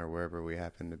Con or wherever we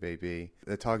happen to be,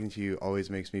 that talking to you always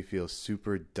makes me feel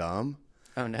super dumb.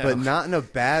 Oh, no. But not in a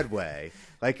bad way,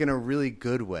 like in a really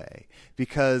good way,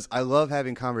 because I love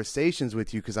having conversations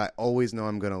with you because I always know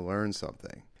I'm going to learn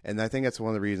something. And I think that's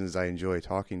one of the reasons I enjoy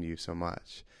talking to you so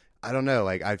much. I don't know,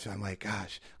 like I'm like,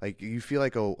 gosh, like you feel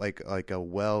like a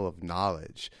well of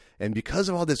knowledge. And because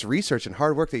of all this research and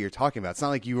hard work that you're talking about, it's not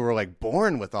like you were like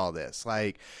born with all this.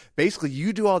 Like basically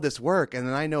you do all this work, and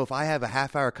then I know if I have a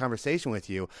half-hour conversation with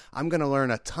you, I'm going to learn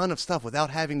a ton of stuff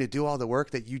without having to do all the work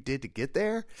that you did to get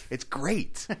there. It's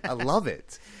great. I love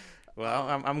it.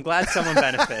 Well, I'm glad someone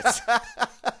benefits.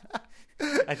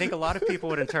 I think a lot of people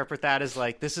would interpret that as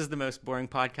like, this is the most boring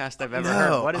podcast I've ever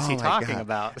heard. What is he talking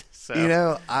about?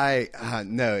 So.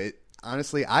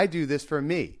 Honestly, I do this for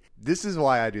me. This is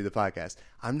why I do the podcast.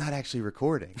 I'm not actually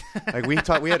recording. Like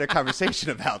we had a conversation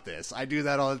about this. I do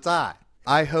that all the time.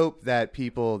 I hope that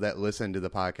people that listen to the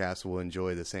podcast will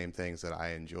enjoy the same things that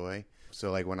I enjoy.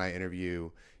 So like when I interview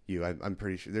you, I'm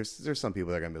pretty sure there's some people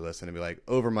that are going to be listening and be like,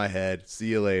 over my head, see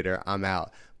you later, I'm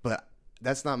out. But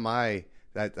that's not my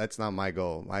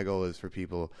goal. My goal is for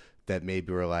people that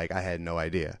maybe were like, I had no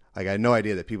idea. Like, I had no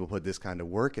idea that people put this kind of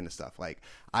work into stuff. Like,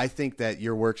 I think that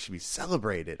your work should be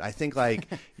celebrated. I think, like,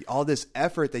 all this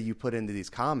effort that you put into these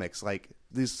comics, like,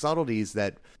 these subtleties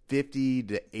that 50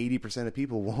 to 80% of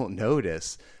people won't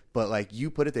notice, but, like,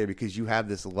 you put it there because you have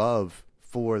this love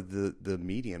for the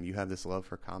medium. You have this love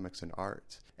for comics and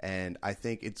art. And I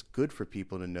think it's good for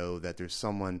people to know that there's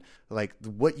someone like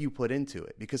what you put into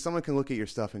it, because someone can look at your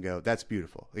stuff and go, that's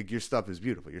beautiful. Like, your stuff is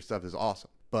beautiful. Your stuff is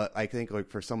awesome. But I think like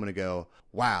for someone to go,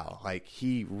 wow, like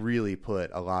he really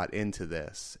put a lot into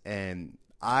this. And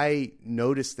I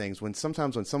notice things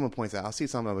sometimes when someone points out, I'll see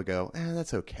something, I would go,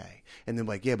 that's okay. And then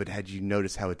like, yeah, but had you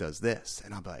noticed how it does this?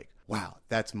 And I'll be like, wow,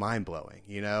 that's mind blowing.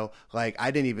 Like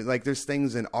I didn't even like, there's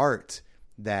things in art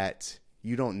that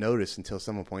you don't notice until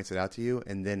someone points it out to you.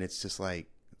 And then it's just like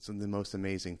some of the most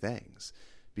amazing things,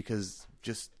 because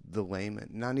just the layman,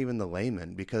 not even the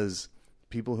layman, because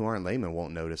people who aren't laymen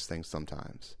won't notice things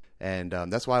sometimes. And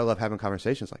that's why I love having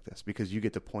conversations like this, because you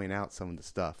get to point out some of the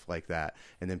stuff like that.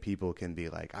 And then people can be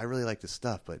like, I really like this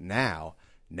stuff, but now,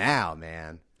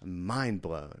 man, I'm mind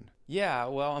blown. Yeah,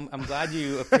 well, I'm glad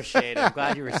you appreciate it. I'm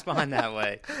glad you respond that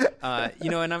way.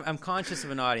 And I'm conscious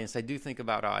of an audience. I do think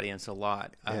about audience a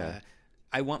lot. Yeah.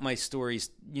 I want my stories,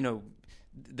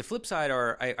 The flip side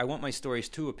are I want my stories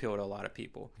to appeal to a lot of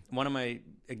people. One of my,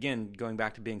 again, going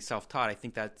back to being self-taught, I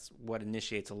think that's what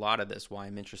initiates a lot of this, why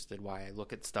I'm interested, why I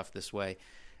look at stuff this way.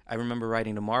 I remember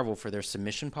writing to Marvel for their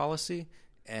submission policy,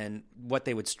 and what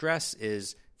they would stress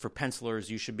is for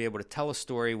pencilers, you should be able to tell a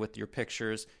story with your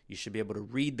pictures. You should be able to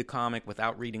read the comic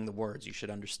without reading the words. You should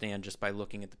understand just by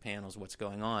looking at the panels what's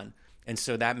going on. And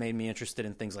so that made me interested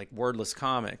in things like wordless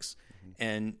comics.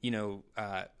 And,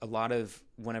 a lot of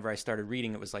whenever I started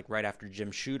reading, it was like right after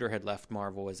Jim Shooter had left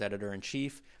Marvel as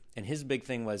editor-in-chief. And his big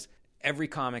thing was every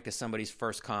comic is somebody's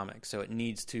first comic. So it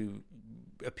needs to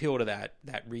appeal to that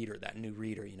reader, that new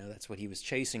reader. That's what he was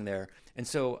chasing there. And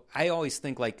so I always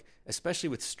think, like, especially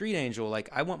with Street Angel, like,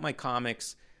 I want my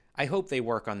comics, I hope they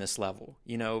work on this level,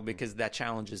 because that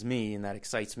challenges me and that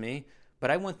excites me. But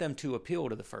I want them to appeal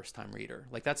to the first-time reader.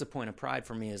 Like, that's a point of pride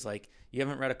for me, is like, you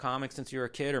haven't read a comic since you were a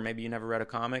kid, or maybe you never read a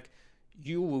comic.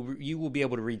 You will be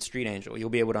able to read Street Angel.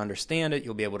 You'll be able to understand it.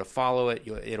 You'll be able to follow it.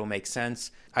 It'll make sense.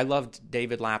 I loved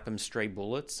David Lapham's Stray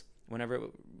Bullets. Whenever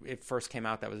it first came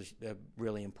out, that was a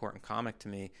really important comic to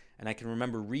me. And I can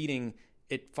remember reading,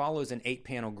 it follows an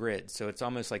 8-panel grid. So it's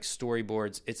almost like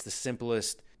storyboards. It's the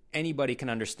simplest. Anybody can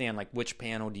understand, like, which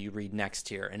panel do you read next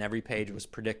here? And every page was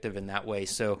predictive in that way.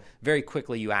 So very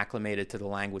quickly you acclimated to the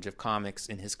language of comics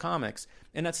in his comics.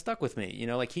 And that stuck with me.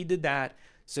 Like, he did that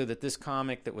so that this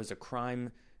comic that was a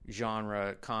crime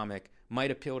genre comic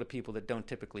might appeal to people that don't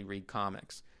typically read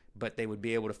comics, but they would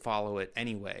be able to follow it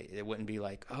anyway. It wouldn't be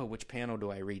like, oh, which panel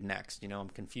do I read next? I'm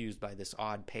confused by this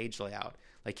odd page layout.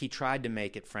 Like, he tried to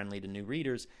make it friendly to new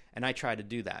readers, and I tried to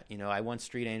do that. I want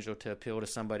Street Angel to appeal to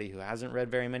somebody who hasn't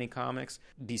read very many comics.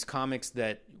 These comics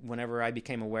that, whenever I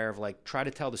became aware of, like, try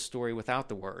to tell the story without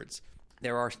the words.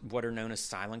 There are what are known as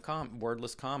silent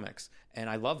wordless comics, and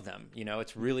I love them.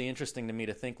 It's really interesting to me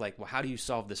to think, like, well, how do you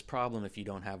solve this problem if you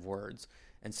don't have words?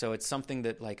 And so it's something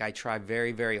that, like, I try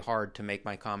very, very hard to make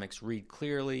my comics read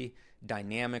clearly,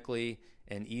 dynamically,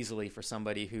 and easily for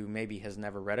somebody who maybe has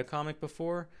never read a comic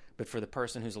before. But for the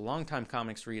person who's a longtime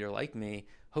comics reader like me,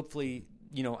 hopefully,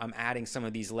 I'm adding some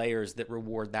of these layers that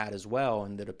reward that as well,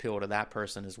 and that appeal to that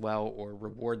person as well, or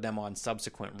reward them on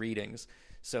subsequent readings.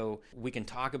 So we can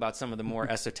talk about some of the more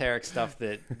esoteric stuff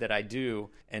that I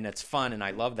do, and it's fun, and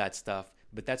I love that stuff.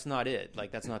 But that's not it.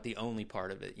 Like, that's not the only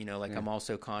part of it. I'm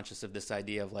also conscious of this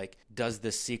idea of, like, does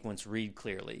this sequence read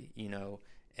clearly?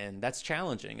 And that's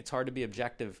challenging. It's hard to be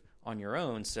objective on your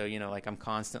own. So, I'm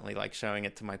constantly, like, showing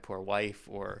it to my poor wife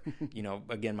or,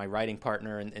 again, my writing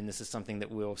partner. And this is something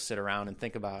that we'll sit around and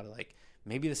think about, like,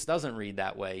 maybe this doesn't read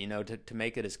that way, to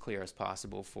make it as clear as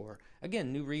possible for,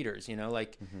 again, new readers.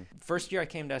 First year I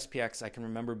came to SPX, I can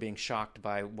remember being shocked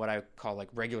by what I call, like,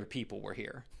 regular people were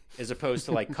here, as opposed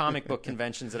to, like, comic book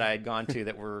conventions that I had gone to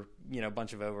that were, a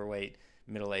bunch of overweight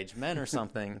middle-aged men or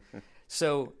something.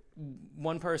 So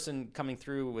one person coming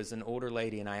through was an older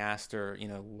lady, and I asked her,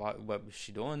 what was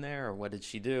she doing there, or what did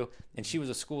she do? And she was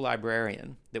a school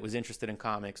librarian that was interested in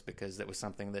comics because that was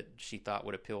something that she thought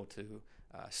would appeal to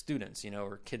students,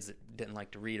 or kids that didn't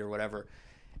like to read or whatever.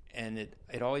 And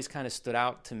it always kind of stood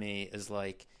out to me as,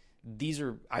 like,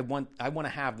 I want to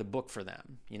have the book for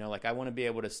them, like, I want to be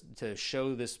able to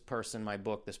show this person my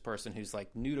book, this person who's,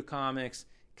 like, new to comics,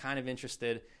 kind of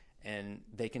interested, and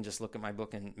they can just look at my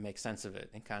book and make sense of it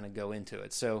and kind of go into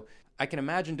it. So I can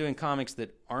imagine doing comics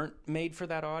that aren't made for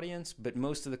that audience, but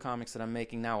most of the comics that I'm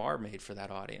making now are made for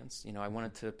that audience. I want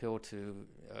it to appeal to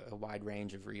a wide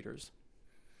range of readers.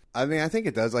 I mean, I think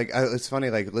it does. Like, it's funny,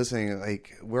 like, listening,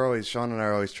 like, Sean and I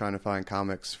are always trying to find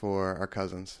comics for our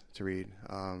cousins to read.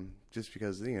 Just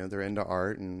because, they're into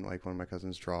art, and, like, one of my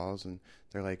cousins draws, and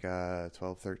they're like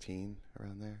 12, 13,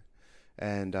 around there.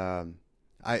 And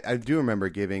I do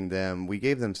remember we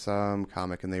gave them some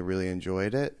comic, and they really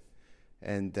enjoyed it.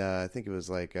 And I think it was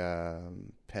like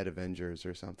Pet Avengers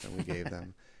or something we gave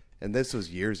them. And this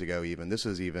was years ago even. This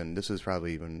was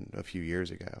probably even a few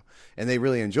years ago. And they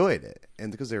really enjoyed it.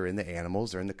 And because they were into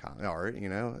animals, they're into art,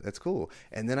 that's cool.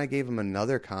 And then I gave them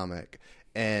another comic,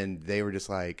 and they were just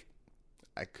like,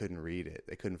 I couldn't read it.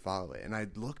 They couldn't follow it. And I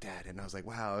looked at it, and I was like,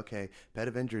 wow, okay, Pet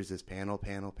Avengers is panel,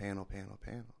 panel, panel, panel,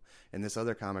 panel. And this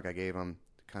other comic I gave them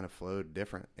kind of flowed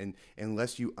different. And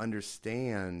unless you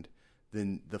understand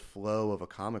the flow of a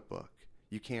comic book,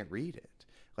 you can't read it.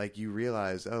 Like, you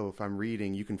realize, if I'm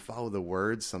reading, you can follow the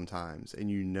words sometimes, and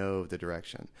the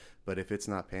direction. But if it's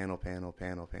not panel, panel,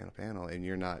 panel, panel, panel, and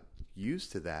you're not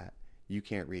used to that, you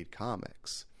can't read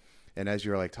comics. And as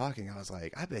you were, like, talking, I was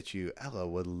like, I bet you Ella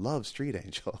would love Street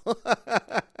Angel.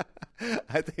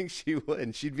 I think she would,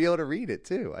 and she'd be able to read it,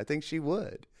 too. I think she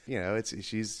would.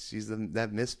 she's that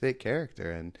misfit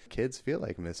character, and kids feel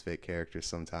like misfit characters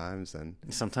sometimes, and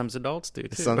sometimes adults do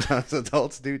too. Sometimes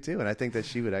adults do too, and I think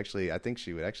she would actually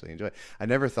enjoy it. I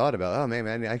never thought about, oh man,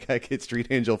 I gotta get Street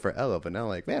Angel for Ella, but now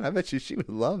like, man, I bet she would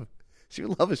love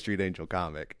a Street Angel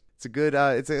comic.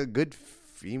 It's a good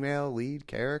female lead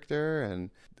character, and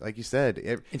like you said,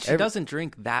 and she doesn't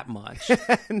drink that much.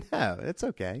 No, it's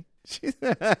okay.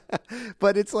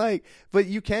 But it's like, but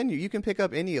you can pick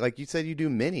up any, like you said, you do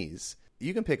minis.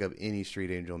 You can pick up any Street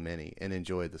Angel mini and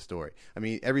enjoy the story. I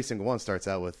mean, every single one starts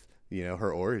out with,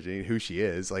 her origin, who she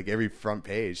is. Like every front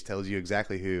page tells you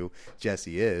exactly who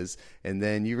Jessie is, and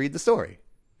then you read the story.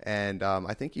 And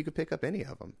I think you could pick up any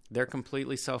of them. They're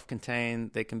completely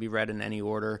self-contained. They can be read in any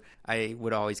order. I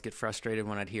would always get frustrated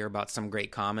when I'd hear about some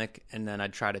great comic, and then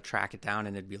I'd try to track it down,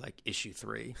 and it'd be like issue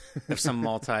 3 of some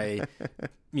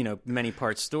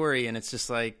many-part story, and it's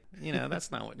just like, that's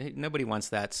not what nobody wants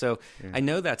that. So yeah. I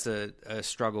know that's a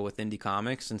struggle with indie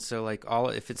comics, and so like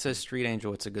if it says Street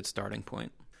Angel, it's a good starting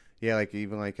point. Yeah, like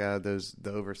even like the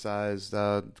oversized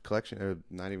collection, or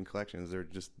not even collections, they're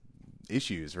just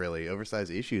issues, really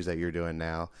oversized issues that you're doing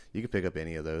now. You can pick up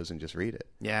any of those and just read it.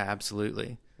 Yeah,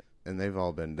 absolutely. And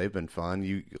they've been fun.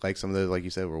 You like some of those, like you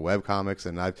said, were web comics,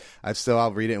 and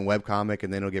I'll read it in web comic,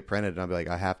 and then it'll get printed, and I'll be like,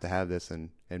 I have to have this in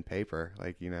paper.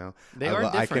 Like, they are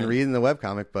different. I can read in the web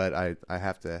comic, but I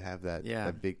have to have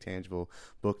that big tangible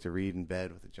book to read in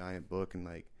bed with a giant book and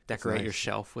like decorate your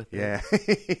shelf with it.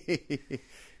 Yeah.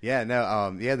 Yeah,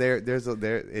 no,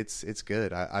 it's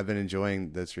good. I've been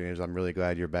enjoying the Street Angels. I'm really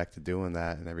glad you're back to doing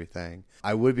that and everything.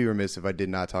 I would be remiss if I did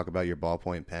not talk about your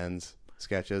ballpoint pens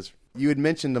sketches. You had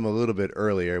mentioned them a little bit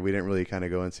earlier. We didn't really kind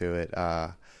of go into it.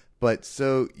 But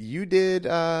so you did,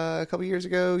 a couple years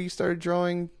ago, you started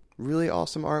drawing really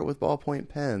awesome art with ballpoint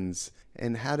pens.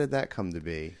 And how did that come to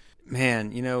be?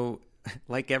 Man,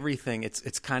 like everything,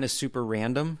 it's kind of super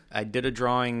random. I did a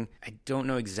drawing. I don't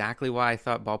know exactly why I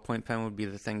thought ballpoint pen would be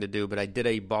the thing to do, but I did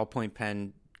a ballpoint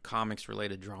pen comics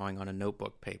related drawing on a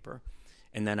notebook paper.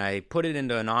 And then I put it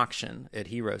into an auction at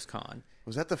Heroes Con.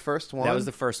 Was that the first one? That was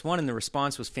the first one, and the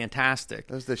response was fantastic.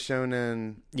 That was the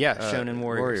Shonen... Yeah, Shonen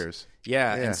Warriors.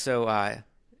 Yeah, yeah, and so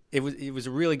it was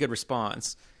a really good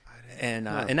response. And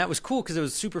that was cool because it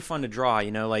was super fun to draw,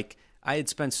 like... I had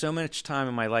spent so much time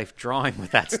in my life drawing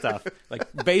with that stuff, like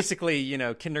basically,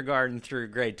 kindergarten through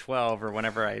grade 12 or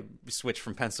whenever I switched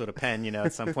from pencil to pen,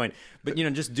 at some point, but,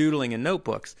 just doodling in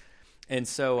notebooks. And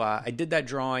so I did that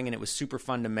drawing, and it was super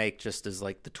fun to make, just as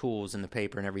like the tools and the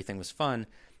paper and everything was fun.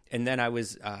 And then I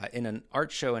was in an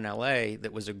art show in LA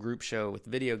that was a group show with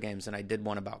video games, and I did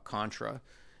one about Contra.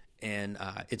 And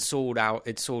it sold out.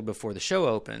 It sold before the show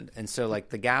opened. And so like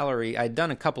the gallery, I'd done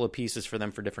a couple of pieces for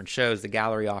them for different shows. The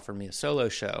gallery offered me a solo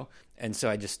show. And so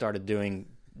I just started doing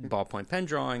ballpoint pen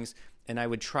drawings. And I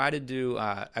would try to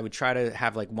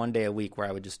have like one day a week where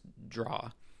I would just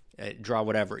draw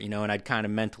whatever, and I'd kind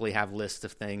of mentally have lists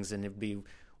of things, and it'd be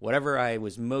whatever I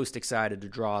was most excited to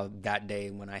draw that day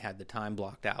when I had the time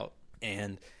blocked out.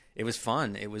 And it was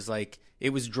fun. It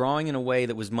was drawing in a way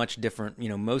that was much different.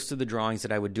 Most of the drawings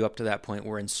that I would do up to that point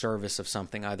were in service of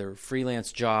something, either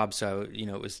freelance job, so,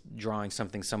 it was drawing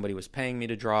something somebody was paying me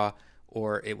to draw,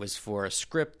 or it was for a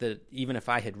script that even if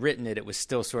I had written it, it was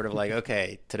still sort of like,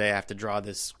 okay, today I have to draw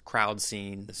this crowd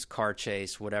scene, this car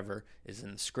chase, whatever is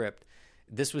in the script.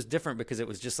 This was different because it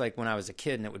was just like when I was a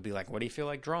kid, and it would be like, what do you feel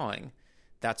like drawing?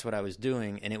 That's what I was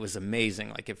doing, and it was amazing.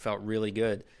 Like, it felt really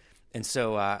good. And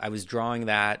so I was drawing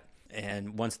that,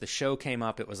 and once the show came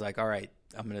up, it was like, all right,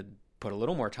 I'm going to put a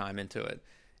little more time into it.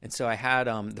 And so I had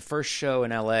the first show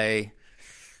in LA,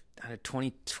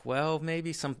 2012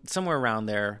 maybe, somewhere around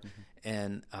there,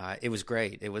 and it was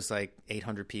great. It was like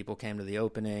 800 people came to the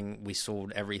opening. We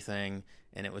sold everything,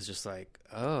 and it was just like,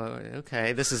 oh,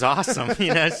 okay, this is awesome,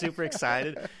 super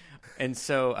excited. And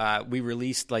so we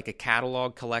released like a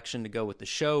catalog collection to go with the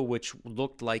show, which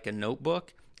looked like a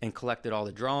notebook, and collected all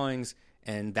the drawings,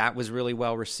 and that was really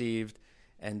well received.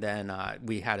 And then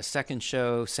we had a second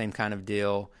show, same kind of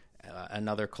deal.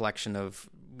 Another collection of,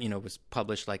 was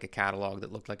published like a catalog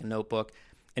that looked like a notebook.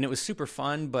 And it was super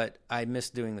fun, but I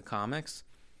missed doing the comics.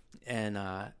 And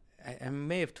I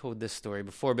may have told this story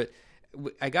before, but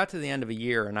I got to the end of a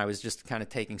year, and I was just kind of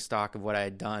taking stock of what I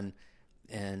had done.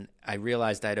 And I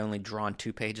realized I'd only drawn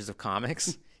 2 pages of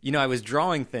comics. I was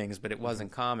drawing things, but it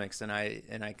wasn't comics, and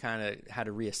I kind of had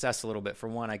to reassess a little bit. For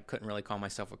one, I couldn't really call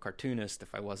myself a cartoonist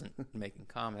if I wasn't making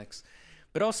comics.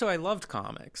 But also, I loved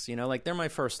comics, like they're my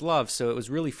first love, so it was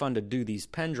really fun to do these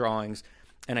pen drawings.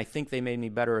 And I think they made me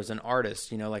better as an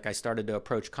artist. You know, like I started to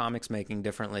approach comics making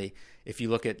differently. If you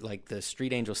look at like the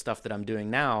Street Angel stuff that I'm doing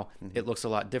now, it looks a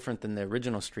lot different than the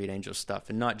original Street Angel stuff.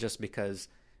 And not just because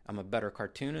I'm a better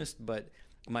cartoonist, but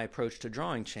my approach to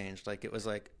drawing changed. Like it was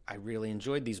like, I really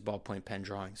enjoyed these ballpoint pen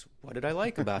drawings. What did I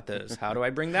like about those? How do I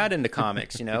bring that into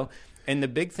comics, you know? And the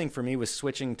big thing for me was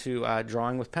switching to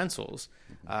drawing with pencils,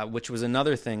 which was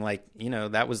another thing. Like, you know,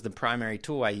 that was the primary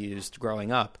tool I used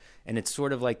growing up. And it's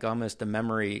sort of like almost a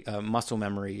memory, muscle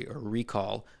memory or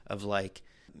recall of like,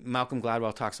 Malcolm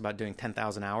Gladwell talks about doing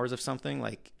 10,000 hours of something.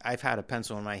 Like I've had a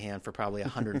pencil in my hand for probably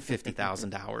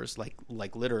 150,000 hours,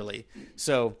 like literally.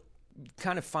 So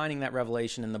kind of finding that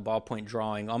revelation in the ballpoint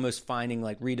drawing, almost finding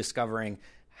like rediscovering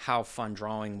how fun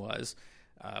drawing was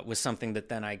something that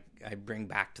then I bring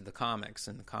back to the comics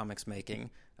and the comics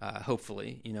making.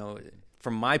 Hopefully, you know,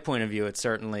 from my point of view, it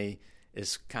certainly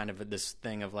is kind of this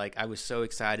thing of like, I was so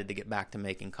excited to get back to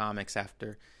making comics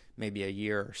after maybe a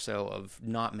year or so of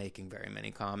not making very many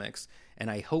comics.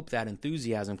 And I hope that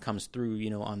enthusiasm comes through, you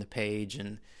know, on the page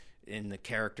and in the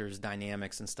characters'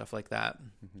 dynamics and stuff like that.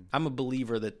 I'm a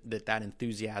believer that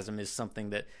enthusiasm is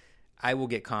something that I will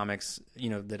get comics, you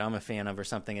know, that I'm a fan of or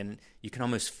something, and you can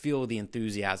almost feel the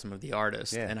enthusiasm of the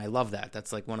artist. Yeah. And I love that.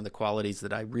 That's like one of the qualities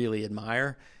that I really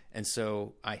admire. And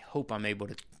so I hope I'm able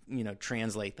to, you know,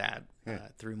 translate that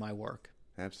through my work.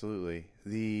 Absolutely.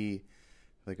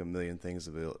 Like a million things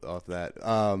off that.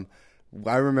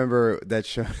 I remember that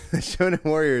Shonen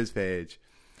Warriors page.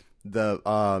 At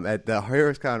the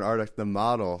HeroesCon Art, the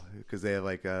model, because they have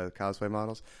like cosplay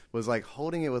models, was like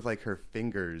holding it with like her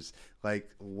fingers,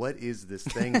 like, what is this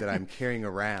thing that I'm carrying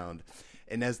around?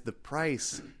 And as the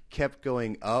price kept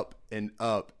going up and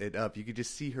up and up, you could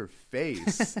just see her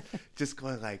face just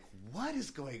going like, what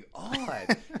is going on?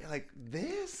 Like,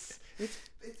 this? It's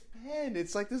pen.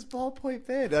 It's like this ballpoint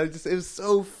pen. It was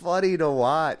so funny to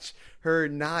watch her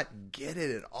not get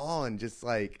it at all, and just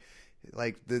like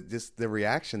the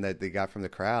reaction that they got from the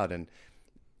crowd,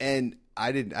 and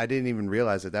I didn't even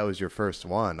realize that was your first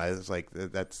one. I was like,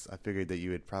 I figured that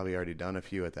you had probably already done a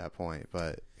few at that point,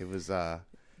 but it was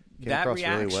came that across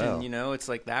reaction, really well. You know, it's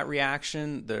like that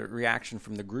reaction, the reaction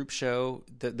from the group show.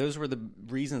 Those were the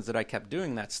reasons that I kept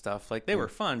doing that stuff. Like they were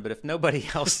fun, but if nobody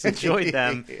else enjoyed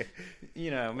them, you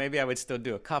know, maybe I would still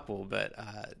do a couple. But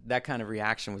that kind of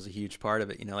reaction was a huge part of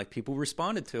it. You know, like people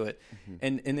responded to it,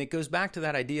 and it goes back to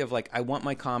that idea of like, I want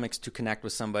my comics to connect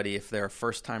with somebody. If they're a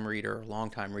first time reader or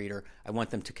long time reader, I want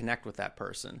them to connect with that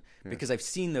person because I've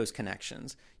seen those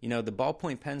connections. You know, the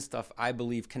ballpoint pen stuff I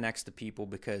believe connects to people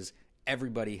because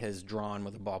everybody has drawn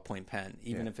with a ballpoint pen,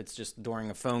 even if it's just during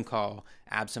a phone call,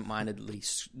 absentmindedly,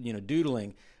 you know,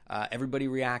 doodling. Everybody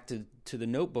reacted to the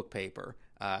notebook paper,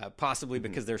 possibly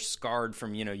because they're scarred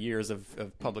from, you know, years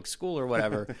of public school or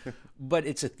whatever. But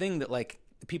it's a thing that like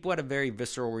people had a very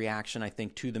visceral reaction, I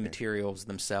think, to the materials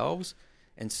themselves.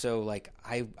 And so like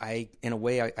I in a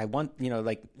way I want, you know,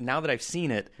 like now that I've seen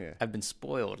it, I've been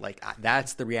spoiled. Like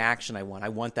that's the reaction I want. I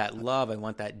want that love. I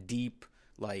want that deep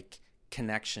like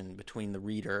connection between the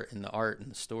reader and the art and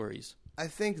the stories. I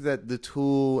think that the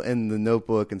tool and the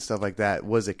notebook and stuff like that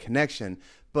was a connection,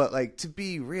 but like to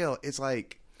be real, it's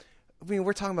like, I mean,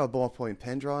 we're talking about ballpoint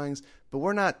pen drawings, but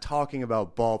we're not talking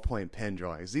about ballpoint pen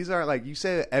drawings. These aren't like, you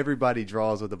say that everybody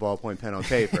draws with a ballpoint pen on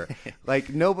paper. Like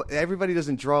everybody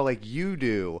doesn't draw like you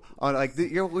do on like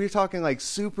we're talking like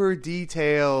super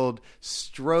detailed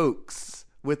strokes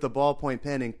with the ballpoint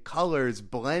pen and colors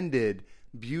blended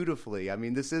beautifully. I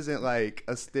mean, this isn't like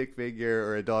a stick figure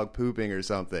or a dog pooping or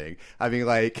something. I mean,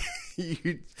 like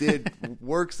you did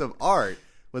works of art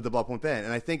with the ballpoint pen,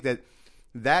 and I think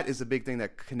that is a big thing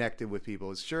that connected with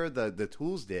people. Sure, the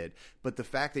tools did, but the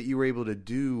fact that you were able to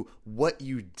do what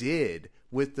you did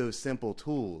with those simple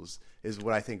tools is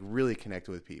what I think really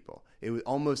connected with people. It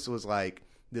almost was like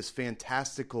this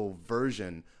fantastical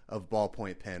version of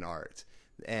ballpoint pen art.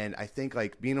 And I think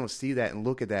like being able to see that and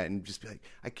look at that and just be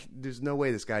like, there's no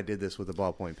way this guy did this with a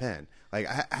ballpoint pen. Like,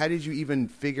 how did you even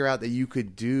figure out that you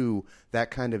could do that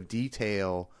kind of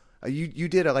detail? You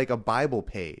did like a Bible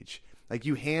page, like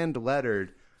you hand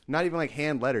lettered, not even like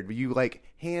hand lettered, but you like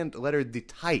hand lettered the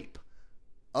type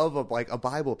of a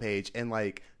Bible page and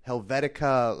like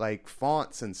Helvetica like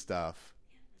fonts and stuff.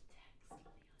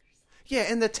 Yeah,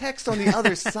 and the text on the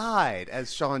other side,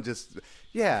 as Sean just.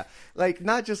 Yeah, like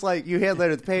not just like you hand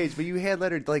lettered the page, but you hand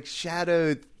lettered like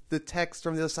shadowed the text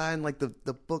from the other side and like the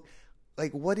book.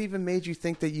 Like, what even made you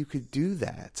think that you could do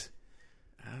that?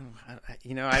 Oh,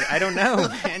 you know, I don't know,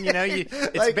 man. You know,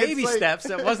 it's like, baby steps.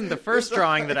 That wasn't the first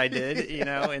drawing that I did, you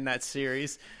know, in that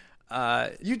series.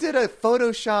 You did a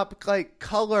Photoshop like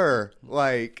color,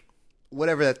 like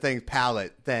whatever that thing,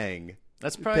 palette thing.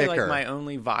 That's probably picker. like my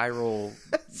only viral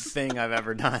thing I've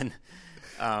ever done.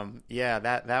 Yeah,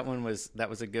 that one was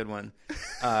a good one.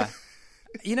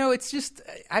 It's just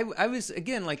I was,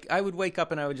 again, like, I would wake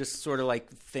up and I would just sort of like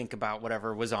think about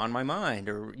whatever was on my mind,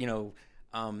 or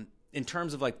in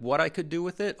terms of like what I could do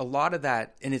with it. A lot of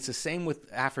that, and it's the same with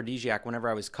Aphrodisiac. Whenever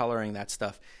I was coloring that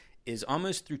stuff, is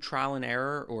almost through trial and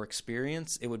error or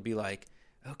experience. It would be like,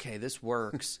 okay, this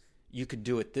works. You could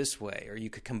do it this way, or you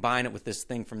could combine it with this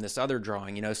thing from this other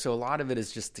drawing. So a lot of it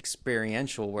is just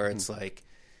experiential, where it's like,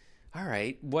 all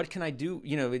right, what can I do?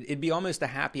 It'd be almost a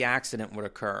happy accident would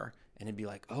occur. And it'd be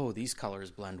like, oh, these colors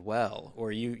blend well.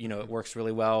 Or, it works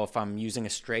really well if I'm using a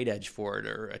straight edge for it,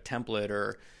 or a template,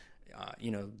 or,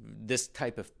 this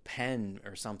type of pen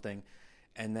or something.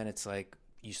 And then it's like,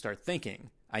 you start thinking,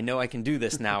 I know I can do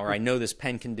this now, or I know this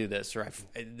pen can do this, or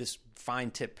this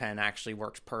fine tip pen actually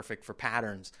works perfect for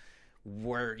patterns.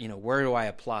 Where do I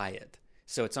apply it?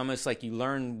 So it's almost like you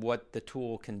learn what the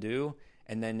tool can do.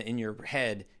 And then in your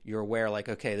head, you're aware, like,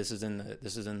 okay, this is in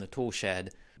the tool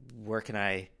shed. Where can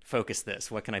I focus this?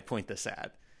 What can I point this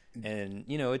at? And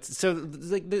it's so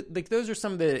like those are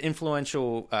some of the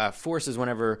influential forces.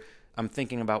 Whenever I'm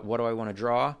thinking about what do I want to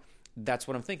draw, that's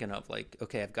what I'm thinking of. Like,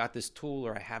 okay, I've got this tool,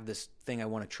 or I have this thing I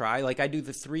want to try. Like, I do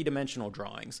the 3-dimensional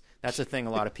drawings. That's a thing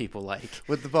a lot of people like.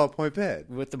 With the ballpoint pen.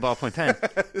 With the ballpoint pen.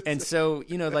 And so,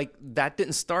 like, that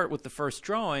didn't start with the first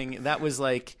drawing. That was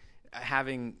like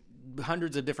having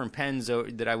hundreds of different pens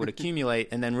that I would accumulate,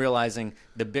 and then realizing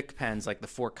the Bic pens, like the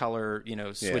 4-color,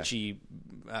 switchy,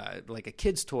 like a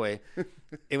kid's toy.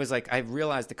 It was like I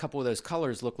realized a couple of those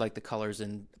colors look like the colors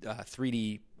in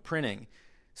 3D printing.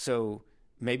 So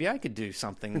maybe I could do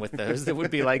something with those that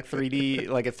would be like 3D,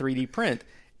 like a 3D print.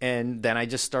 And then I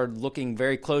just started looking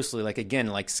very closely, like, again,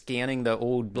 like scanning the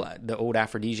old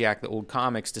Aphrodisiac, the old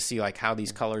comics, to see like how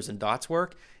these colors and dots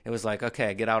work. It was like,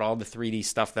 okay, get out all the 3D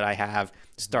stuff that I have,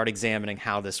 start examining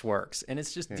how this works. And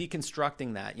it's just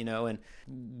deconstructing that, and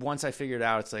once I figured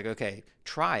out, it's like, okay,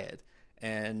 try it.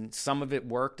 And some of it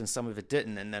worked and some of it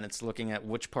didn't. And then it's looking at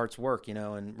which parts work,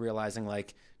 and realizing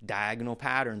like diagonal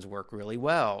patterns work really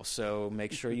well. So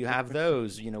make sure you have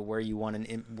those, where you want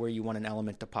an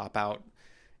element to pop out.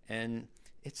 And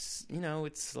it's,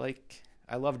 it's like,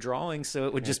 I love drawing, so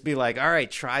it would just be like, all right,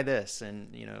 try this,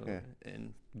 and,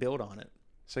 and build on it.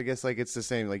 So I guess like it's the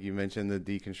same, like you mentioned, the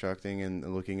deconstructing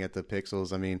and looking at the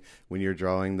pixels. I mean, when you're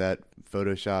drawing that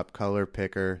Photoshop color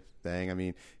picker thing, I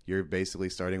mean, you're basically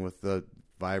starting with the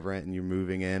vibrant and you're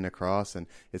moving in across, and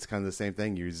it's kind of the same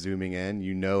thing. You're zooming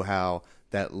in, how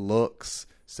that looks.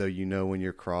 So when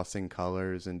you're crossing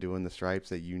colors and doing the stripes,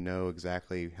 that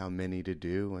exactly how many to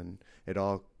do, and it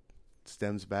all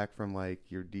stems back from like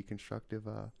your deconstructive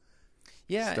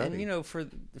study. And for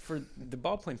the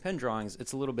ballpoint pen drawings,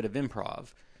 it's a little bit of improv.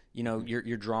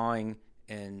 You're drawing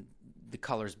and the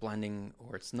colors blending,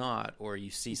 or it's not, or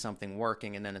you see something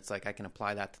working, and then it's like I can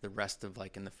apply that to the rest of,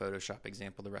 like in the Photoshop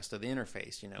example, the rest of the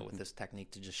interface, with this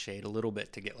technique to just shade a little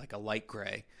bit to get like a light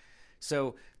gray.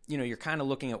 So you're kind of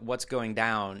looking at what's going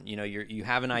down. You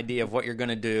have an idea of what you're going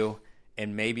to do,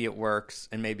 and maybe it works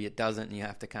and maybe it doesn't, and you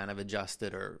have to kind of adjust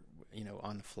it, or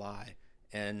on the fly.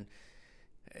 And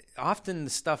often the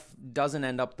stuff doesn't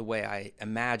end up the way I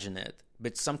imagine it,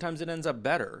 but sometimes it ends up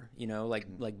better.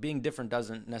 Like being different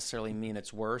doesn't necessarily mean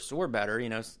it's worse or better.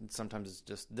 Sometimes it's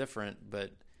just different,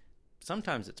 but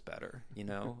sometimes it's better.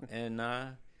 And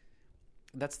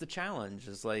that's the challenge.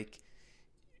 Is like,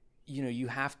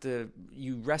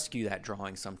 you rescue that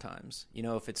drawing sometimes.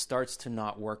 If it starts to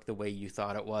not work the way you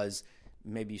thought it was,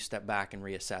 maybe you step back and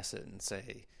reassess it and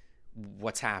say,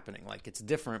 what's happening? Like, it's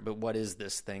different, but what is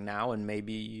this thing now? And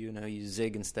maybe, you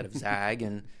zig instead of zag,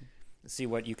 and see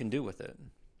what you can do with it.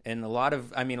 And a lot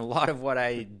of what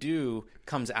I do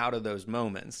comes out of those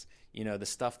moments. The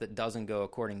stuff that doesn't go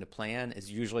according to plan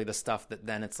is usually the stuff that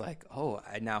then it's like, oh,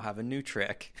 I now have a new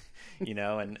trick,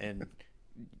 and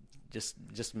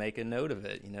just make a note of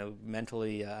it,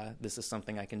 mentally, this is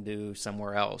something I can do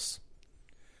somewhere else.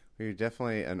 You're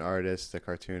definitely an artist, a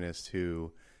cartoonist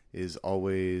who is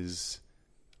always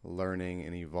learning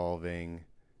and evolving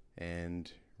and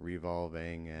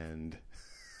revolving and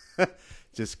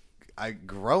just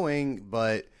growing.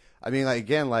 But I mean, like,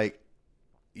 again, like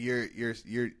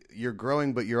you're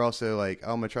growing, but you're also like,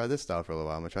 oh, I'm gonna try this style for a little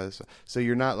while. I'm gonna try this. So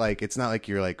you're not like, it's not like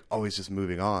you're like always just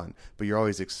moving on, but you're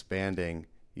always expanding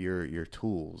your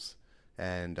tools.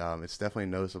 And it's definitely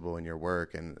noticeable in your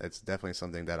work, and it's definitely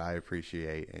something that I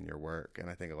appreciate in your work, and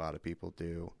I think a lot of people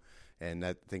do. And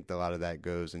I think a lot of that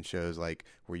goes and shows, like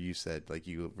where you said, like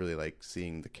you really like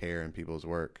seeing the care in people's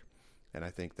work. And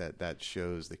I think that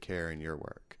shows the care in your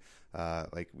work.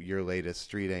 Like your latest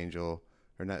Street Angel,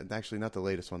 or not, actually not the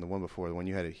latest one, the one before, the one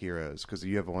you had at Heroes, because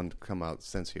you have one come out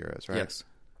since Heroes, right? Yes.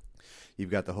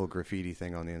 You've got the whole graffiti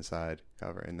thing on the inside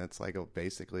cover, and that's like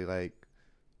basically like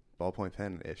ballpoint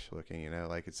pen-ish looking,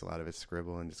 like it's a lot of it's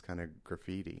scribble and just kind of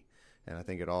graffiti. And I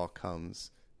think it all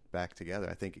comes back together.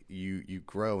 I think you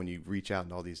grow and you reach out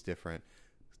in all these different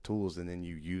tools, and then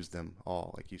you use them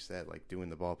all. Like you said, like doing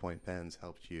the ballpoint pens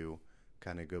helped you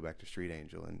kind of go back to Street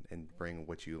Angel and bring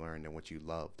what you learned and what you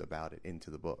loved about it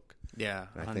into the book. Yeah,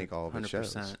 and I think all of it 100%.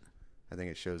 shows. I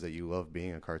think it shows that you love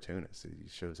being a cartoonist. It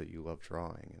shows that you love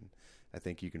drawing, and I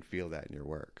think you can feel that in your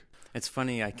work. It's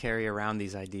funny, I carry around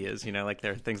these ideas, like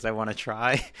there are things I want to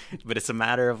try, but it's a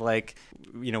matter of like,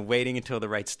 waiting until the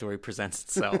right story presents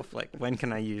itself. Like, when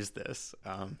can I use this?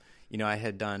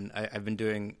 I've been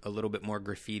doing a little bit more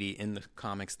graffiti in the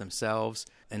comics themselves,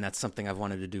 and that's something I've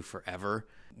wanted to do forever,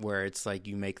 where it's like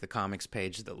you make the comics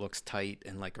page that looks tight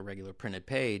and like a regular printed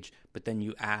page, but then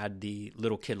you add the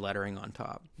little kid lettering on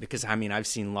top. Because, I've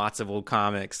seen lots of old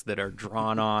comics that are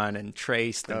drawn on and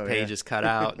traced and pages cut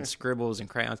out and scribbles and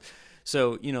crayons.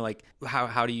 So, like,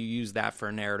 how do you use that for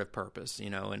a narrative purpose,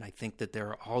 And I think that there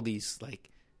are all these, like,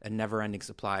 a never-ending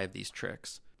supply of these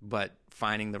tricks. But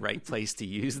finding the right place to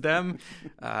use them,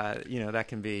 that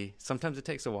can be, sometimes it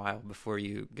takes a while before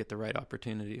you get the right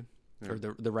opportunity or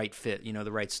the right fit,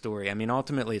 the right story.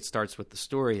 Ultimately it starts with the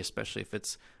story, especially if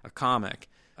it's a comic.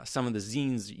 Some of the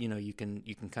zines, you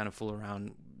can kind of fool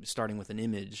around starting with an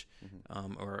image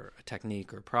or a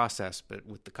technique or a process. But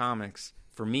with the comics,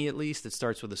 for me at least, it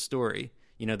starts with a story.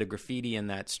 The graffiti in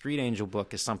that Street Angel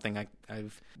book is something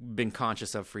I've been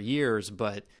conscious of for years,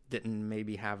 but didn't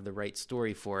maybe have the right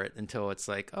story for it until it's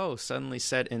like, oh, suddenly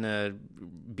set in a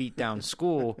beat-down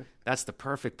school, that's the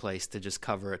perfect place to just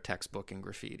cover a textbook in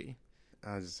graffiti.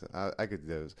 I could do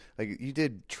those. Like, you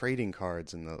did trading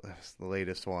cards in the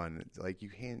latest one. Like, you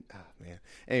can't. Oh man.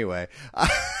 Anyway,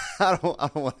 I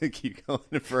don't want to keep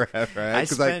going forever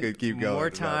because I could keep going.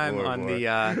 More time on the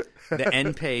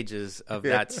end pages of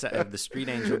of the Street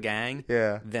Angel gang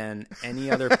than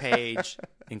any other page,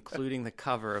 including the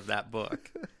cover of that book.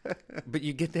 But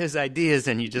you get those ideas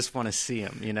and you just want to see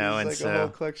them, There's and like so a whole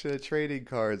collection of trading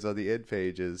cards on the end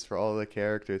pages for all the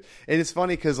characters. And it's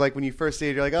funny because like when you first see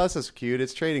it, you're like, oh, this is cute.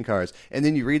 It's trading cards. And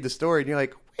then you read the story and you're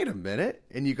like, wait a minute.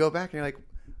 And you go back and you're like,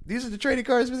 these are the trading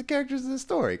cards for the characters in the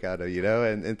story, kind of,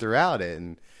 and throughout it.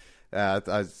 And I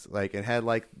was like, it had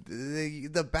like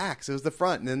the backs. It was the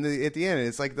front, and then at the end,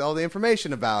 it's like all the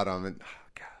information about them. And oh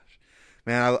gosh,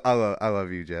 man, I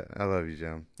love you, Jim. I love you,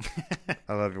 Jim.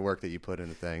 I love your work that you put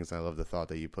into things. I love the thought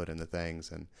that you put into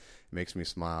things, and it makes me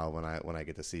smile when I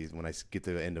get to get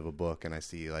to the end of a book and I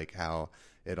see like how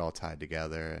it all tied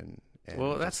together and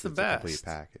well, that's the best. Complete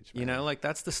package, man. Like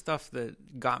that's the stuff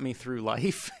that got me through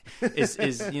life is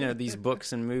these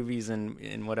books and movies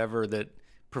and whatever that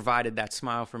provided that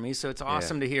smile for me. So it's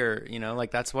awesome to hear,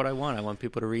 like that's what I want. I want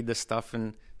people to read this stuff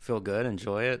and feel good,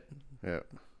 enjoy it. Yeah.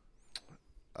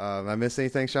 I miss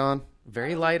anything, Sean?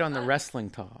 Very light on the wrestling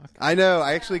talk. I know.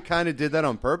 I actually kind of did that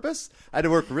on purpose. I had to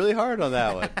work really hard on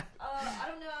that one. I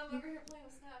don't know. I'm over here playing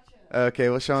with Snapchat. Okay,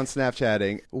 well, Sean's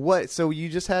Snapchatting. What? So you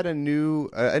just had a new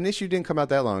an issue didn't come out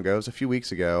that long ago. It was a few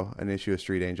weeks ago. An issue of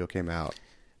Street Angel came out.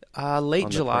 Late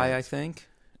July, I think.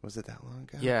 Was it that long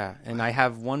ago? Yeah, and I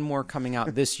have one more coming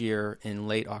out this year in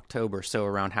late October, so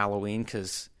around Halloween,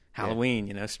 because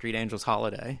Halloween, Street Angel's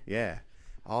holiday. Yeah.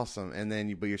 Awesome. And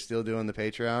then, but you're still doing the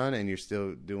Patreon and you're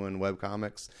still doing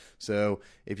webcomics. So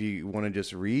if you want to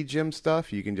just read Jim's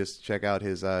stuff, you can just check out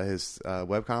his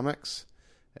webcomics.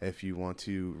 If you want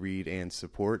to read and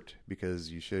support, because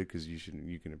you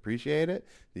can appreciate it,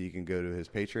 then you can go to his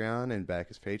Patreon and back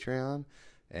his Patreon.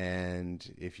 And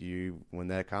when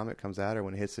that comic comes out or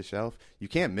when it hits the shelf, you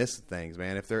can't miss things,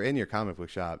 man. If they're in your comic book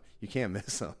shop, you can't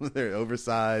miss them. They're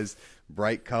oversized,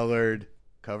 bright colored,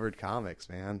 covered comics,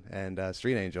 man. And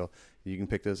Street Angel, you can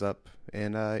pick those up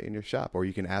in your shop, or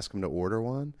you can ask them to order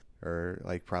one, or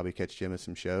like probably catch Jim at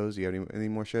some shows. You have any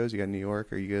more shows? You got New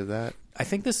York? Are you good at that? I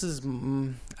think this is.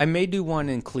 I may do one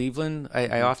in Cleveland.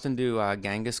 I often do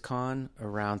Genghis Con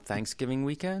around Thanksgiving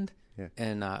weekend. Yeah.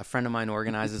 And a friend of mine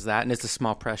organizes that, and it's a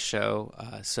small press show,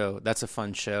 so that's a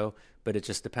fun show, but it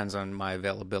just depends on my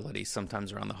availability,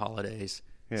 sometimes around the holidays,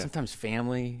 sometimes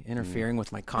family interfering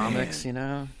with my comics,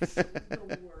 The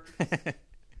worst.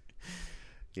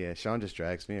 Yeah, Sean just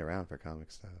drags me around for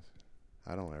comic stuff.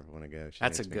 I don't ever want to go.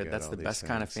 That's the best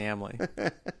kind of family.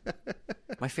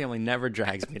 My family never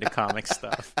drags me to comic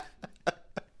stuff.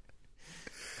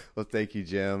 Well, thank you,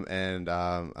 Jim, and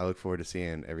I look forward to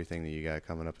seeing everything that you got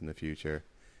coming up in the future,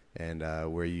 and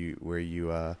where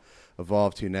you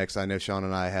evolve to next. I know Sean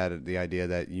and I had the idea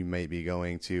that you may be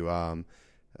going to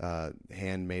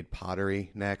handmade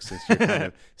pottery next, since you're kind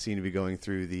of seem to be going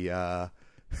through the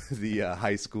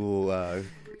high school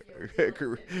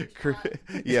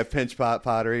pinch pot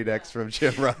pottery next from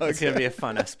Jim Rugg. It's going to be a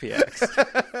fun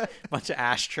SPX. Bunch of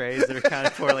ashtrays that are kind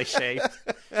of poorly shaped.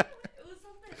 It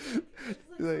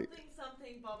was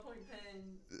something ballpoint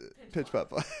pen pinch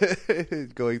pot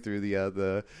going through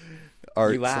the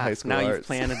arts. You laugh. High school now arts. You've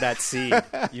planted that seed.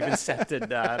 You've incepted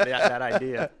that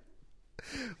idea.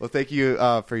 Well, thank you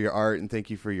for your art, and thank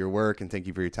you for your work, and thank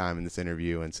you for your time in this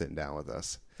interview and sitting down with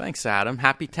us. Thanks, Adam.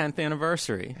 Happy 10th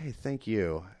anniversary. Hey, thank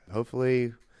you.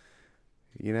 Hopefully,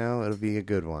 it'll be a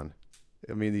good one.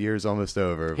 I mean, the year's almost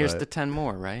over. Here's to 10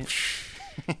 more, right?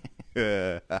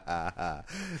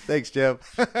 Thanks, Jim.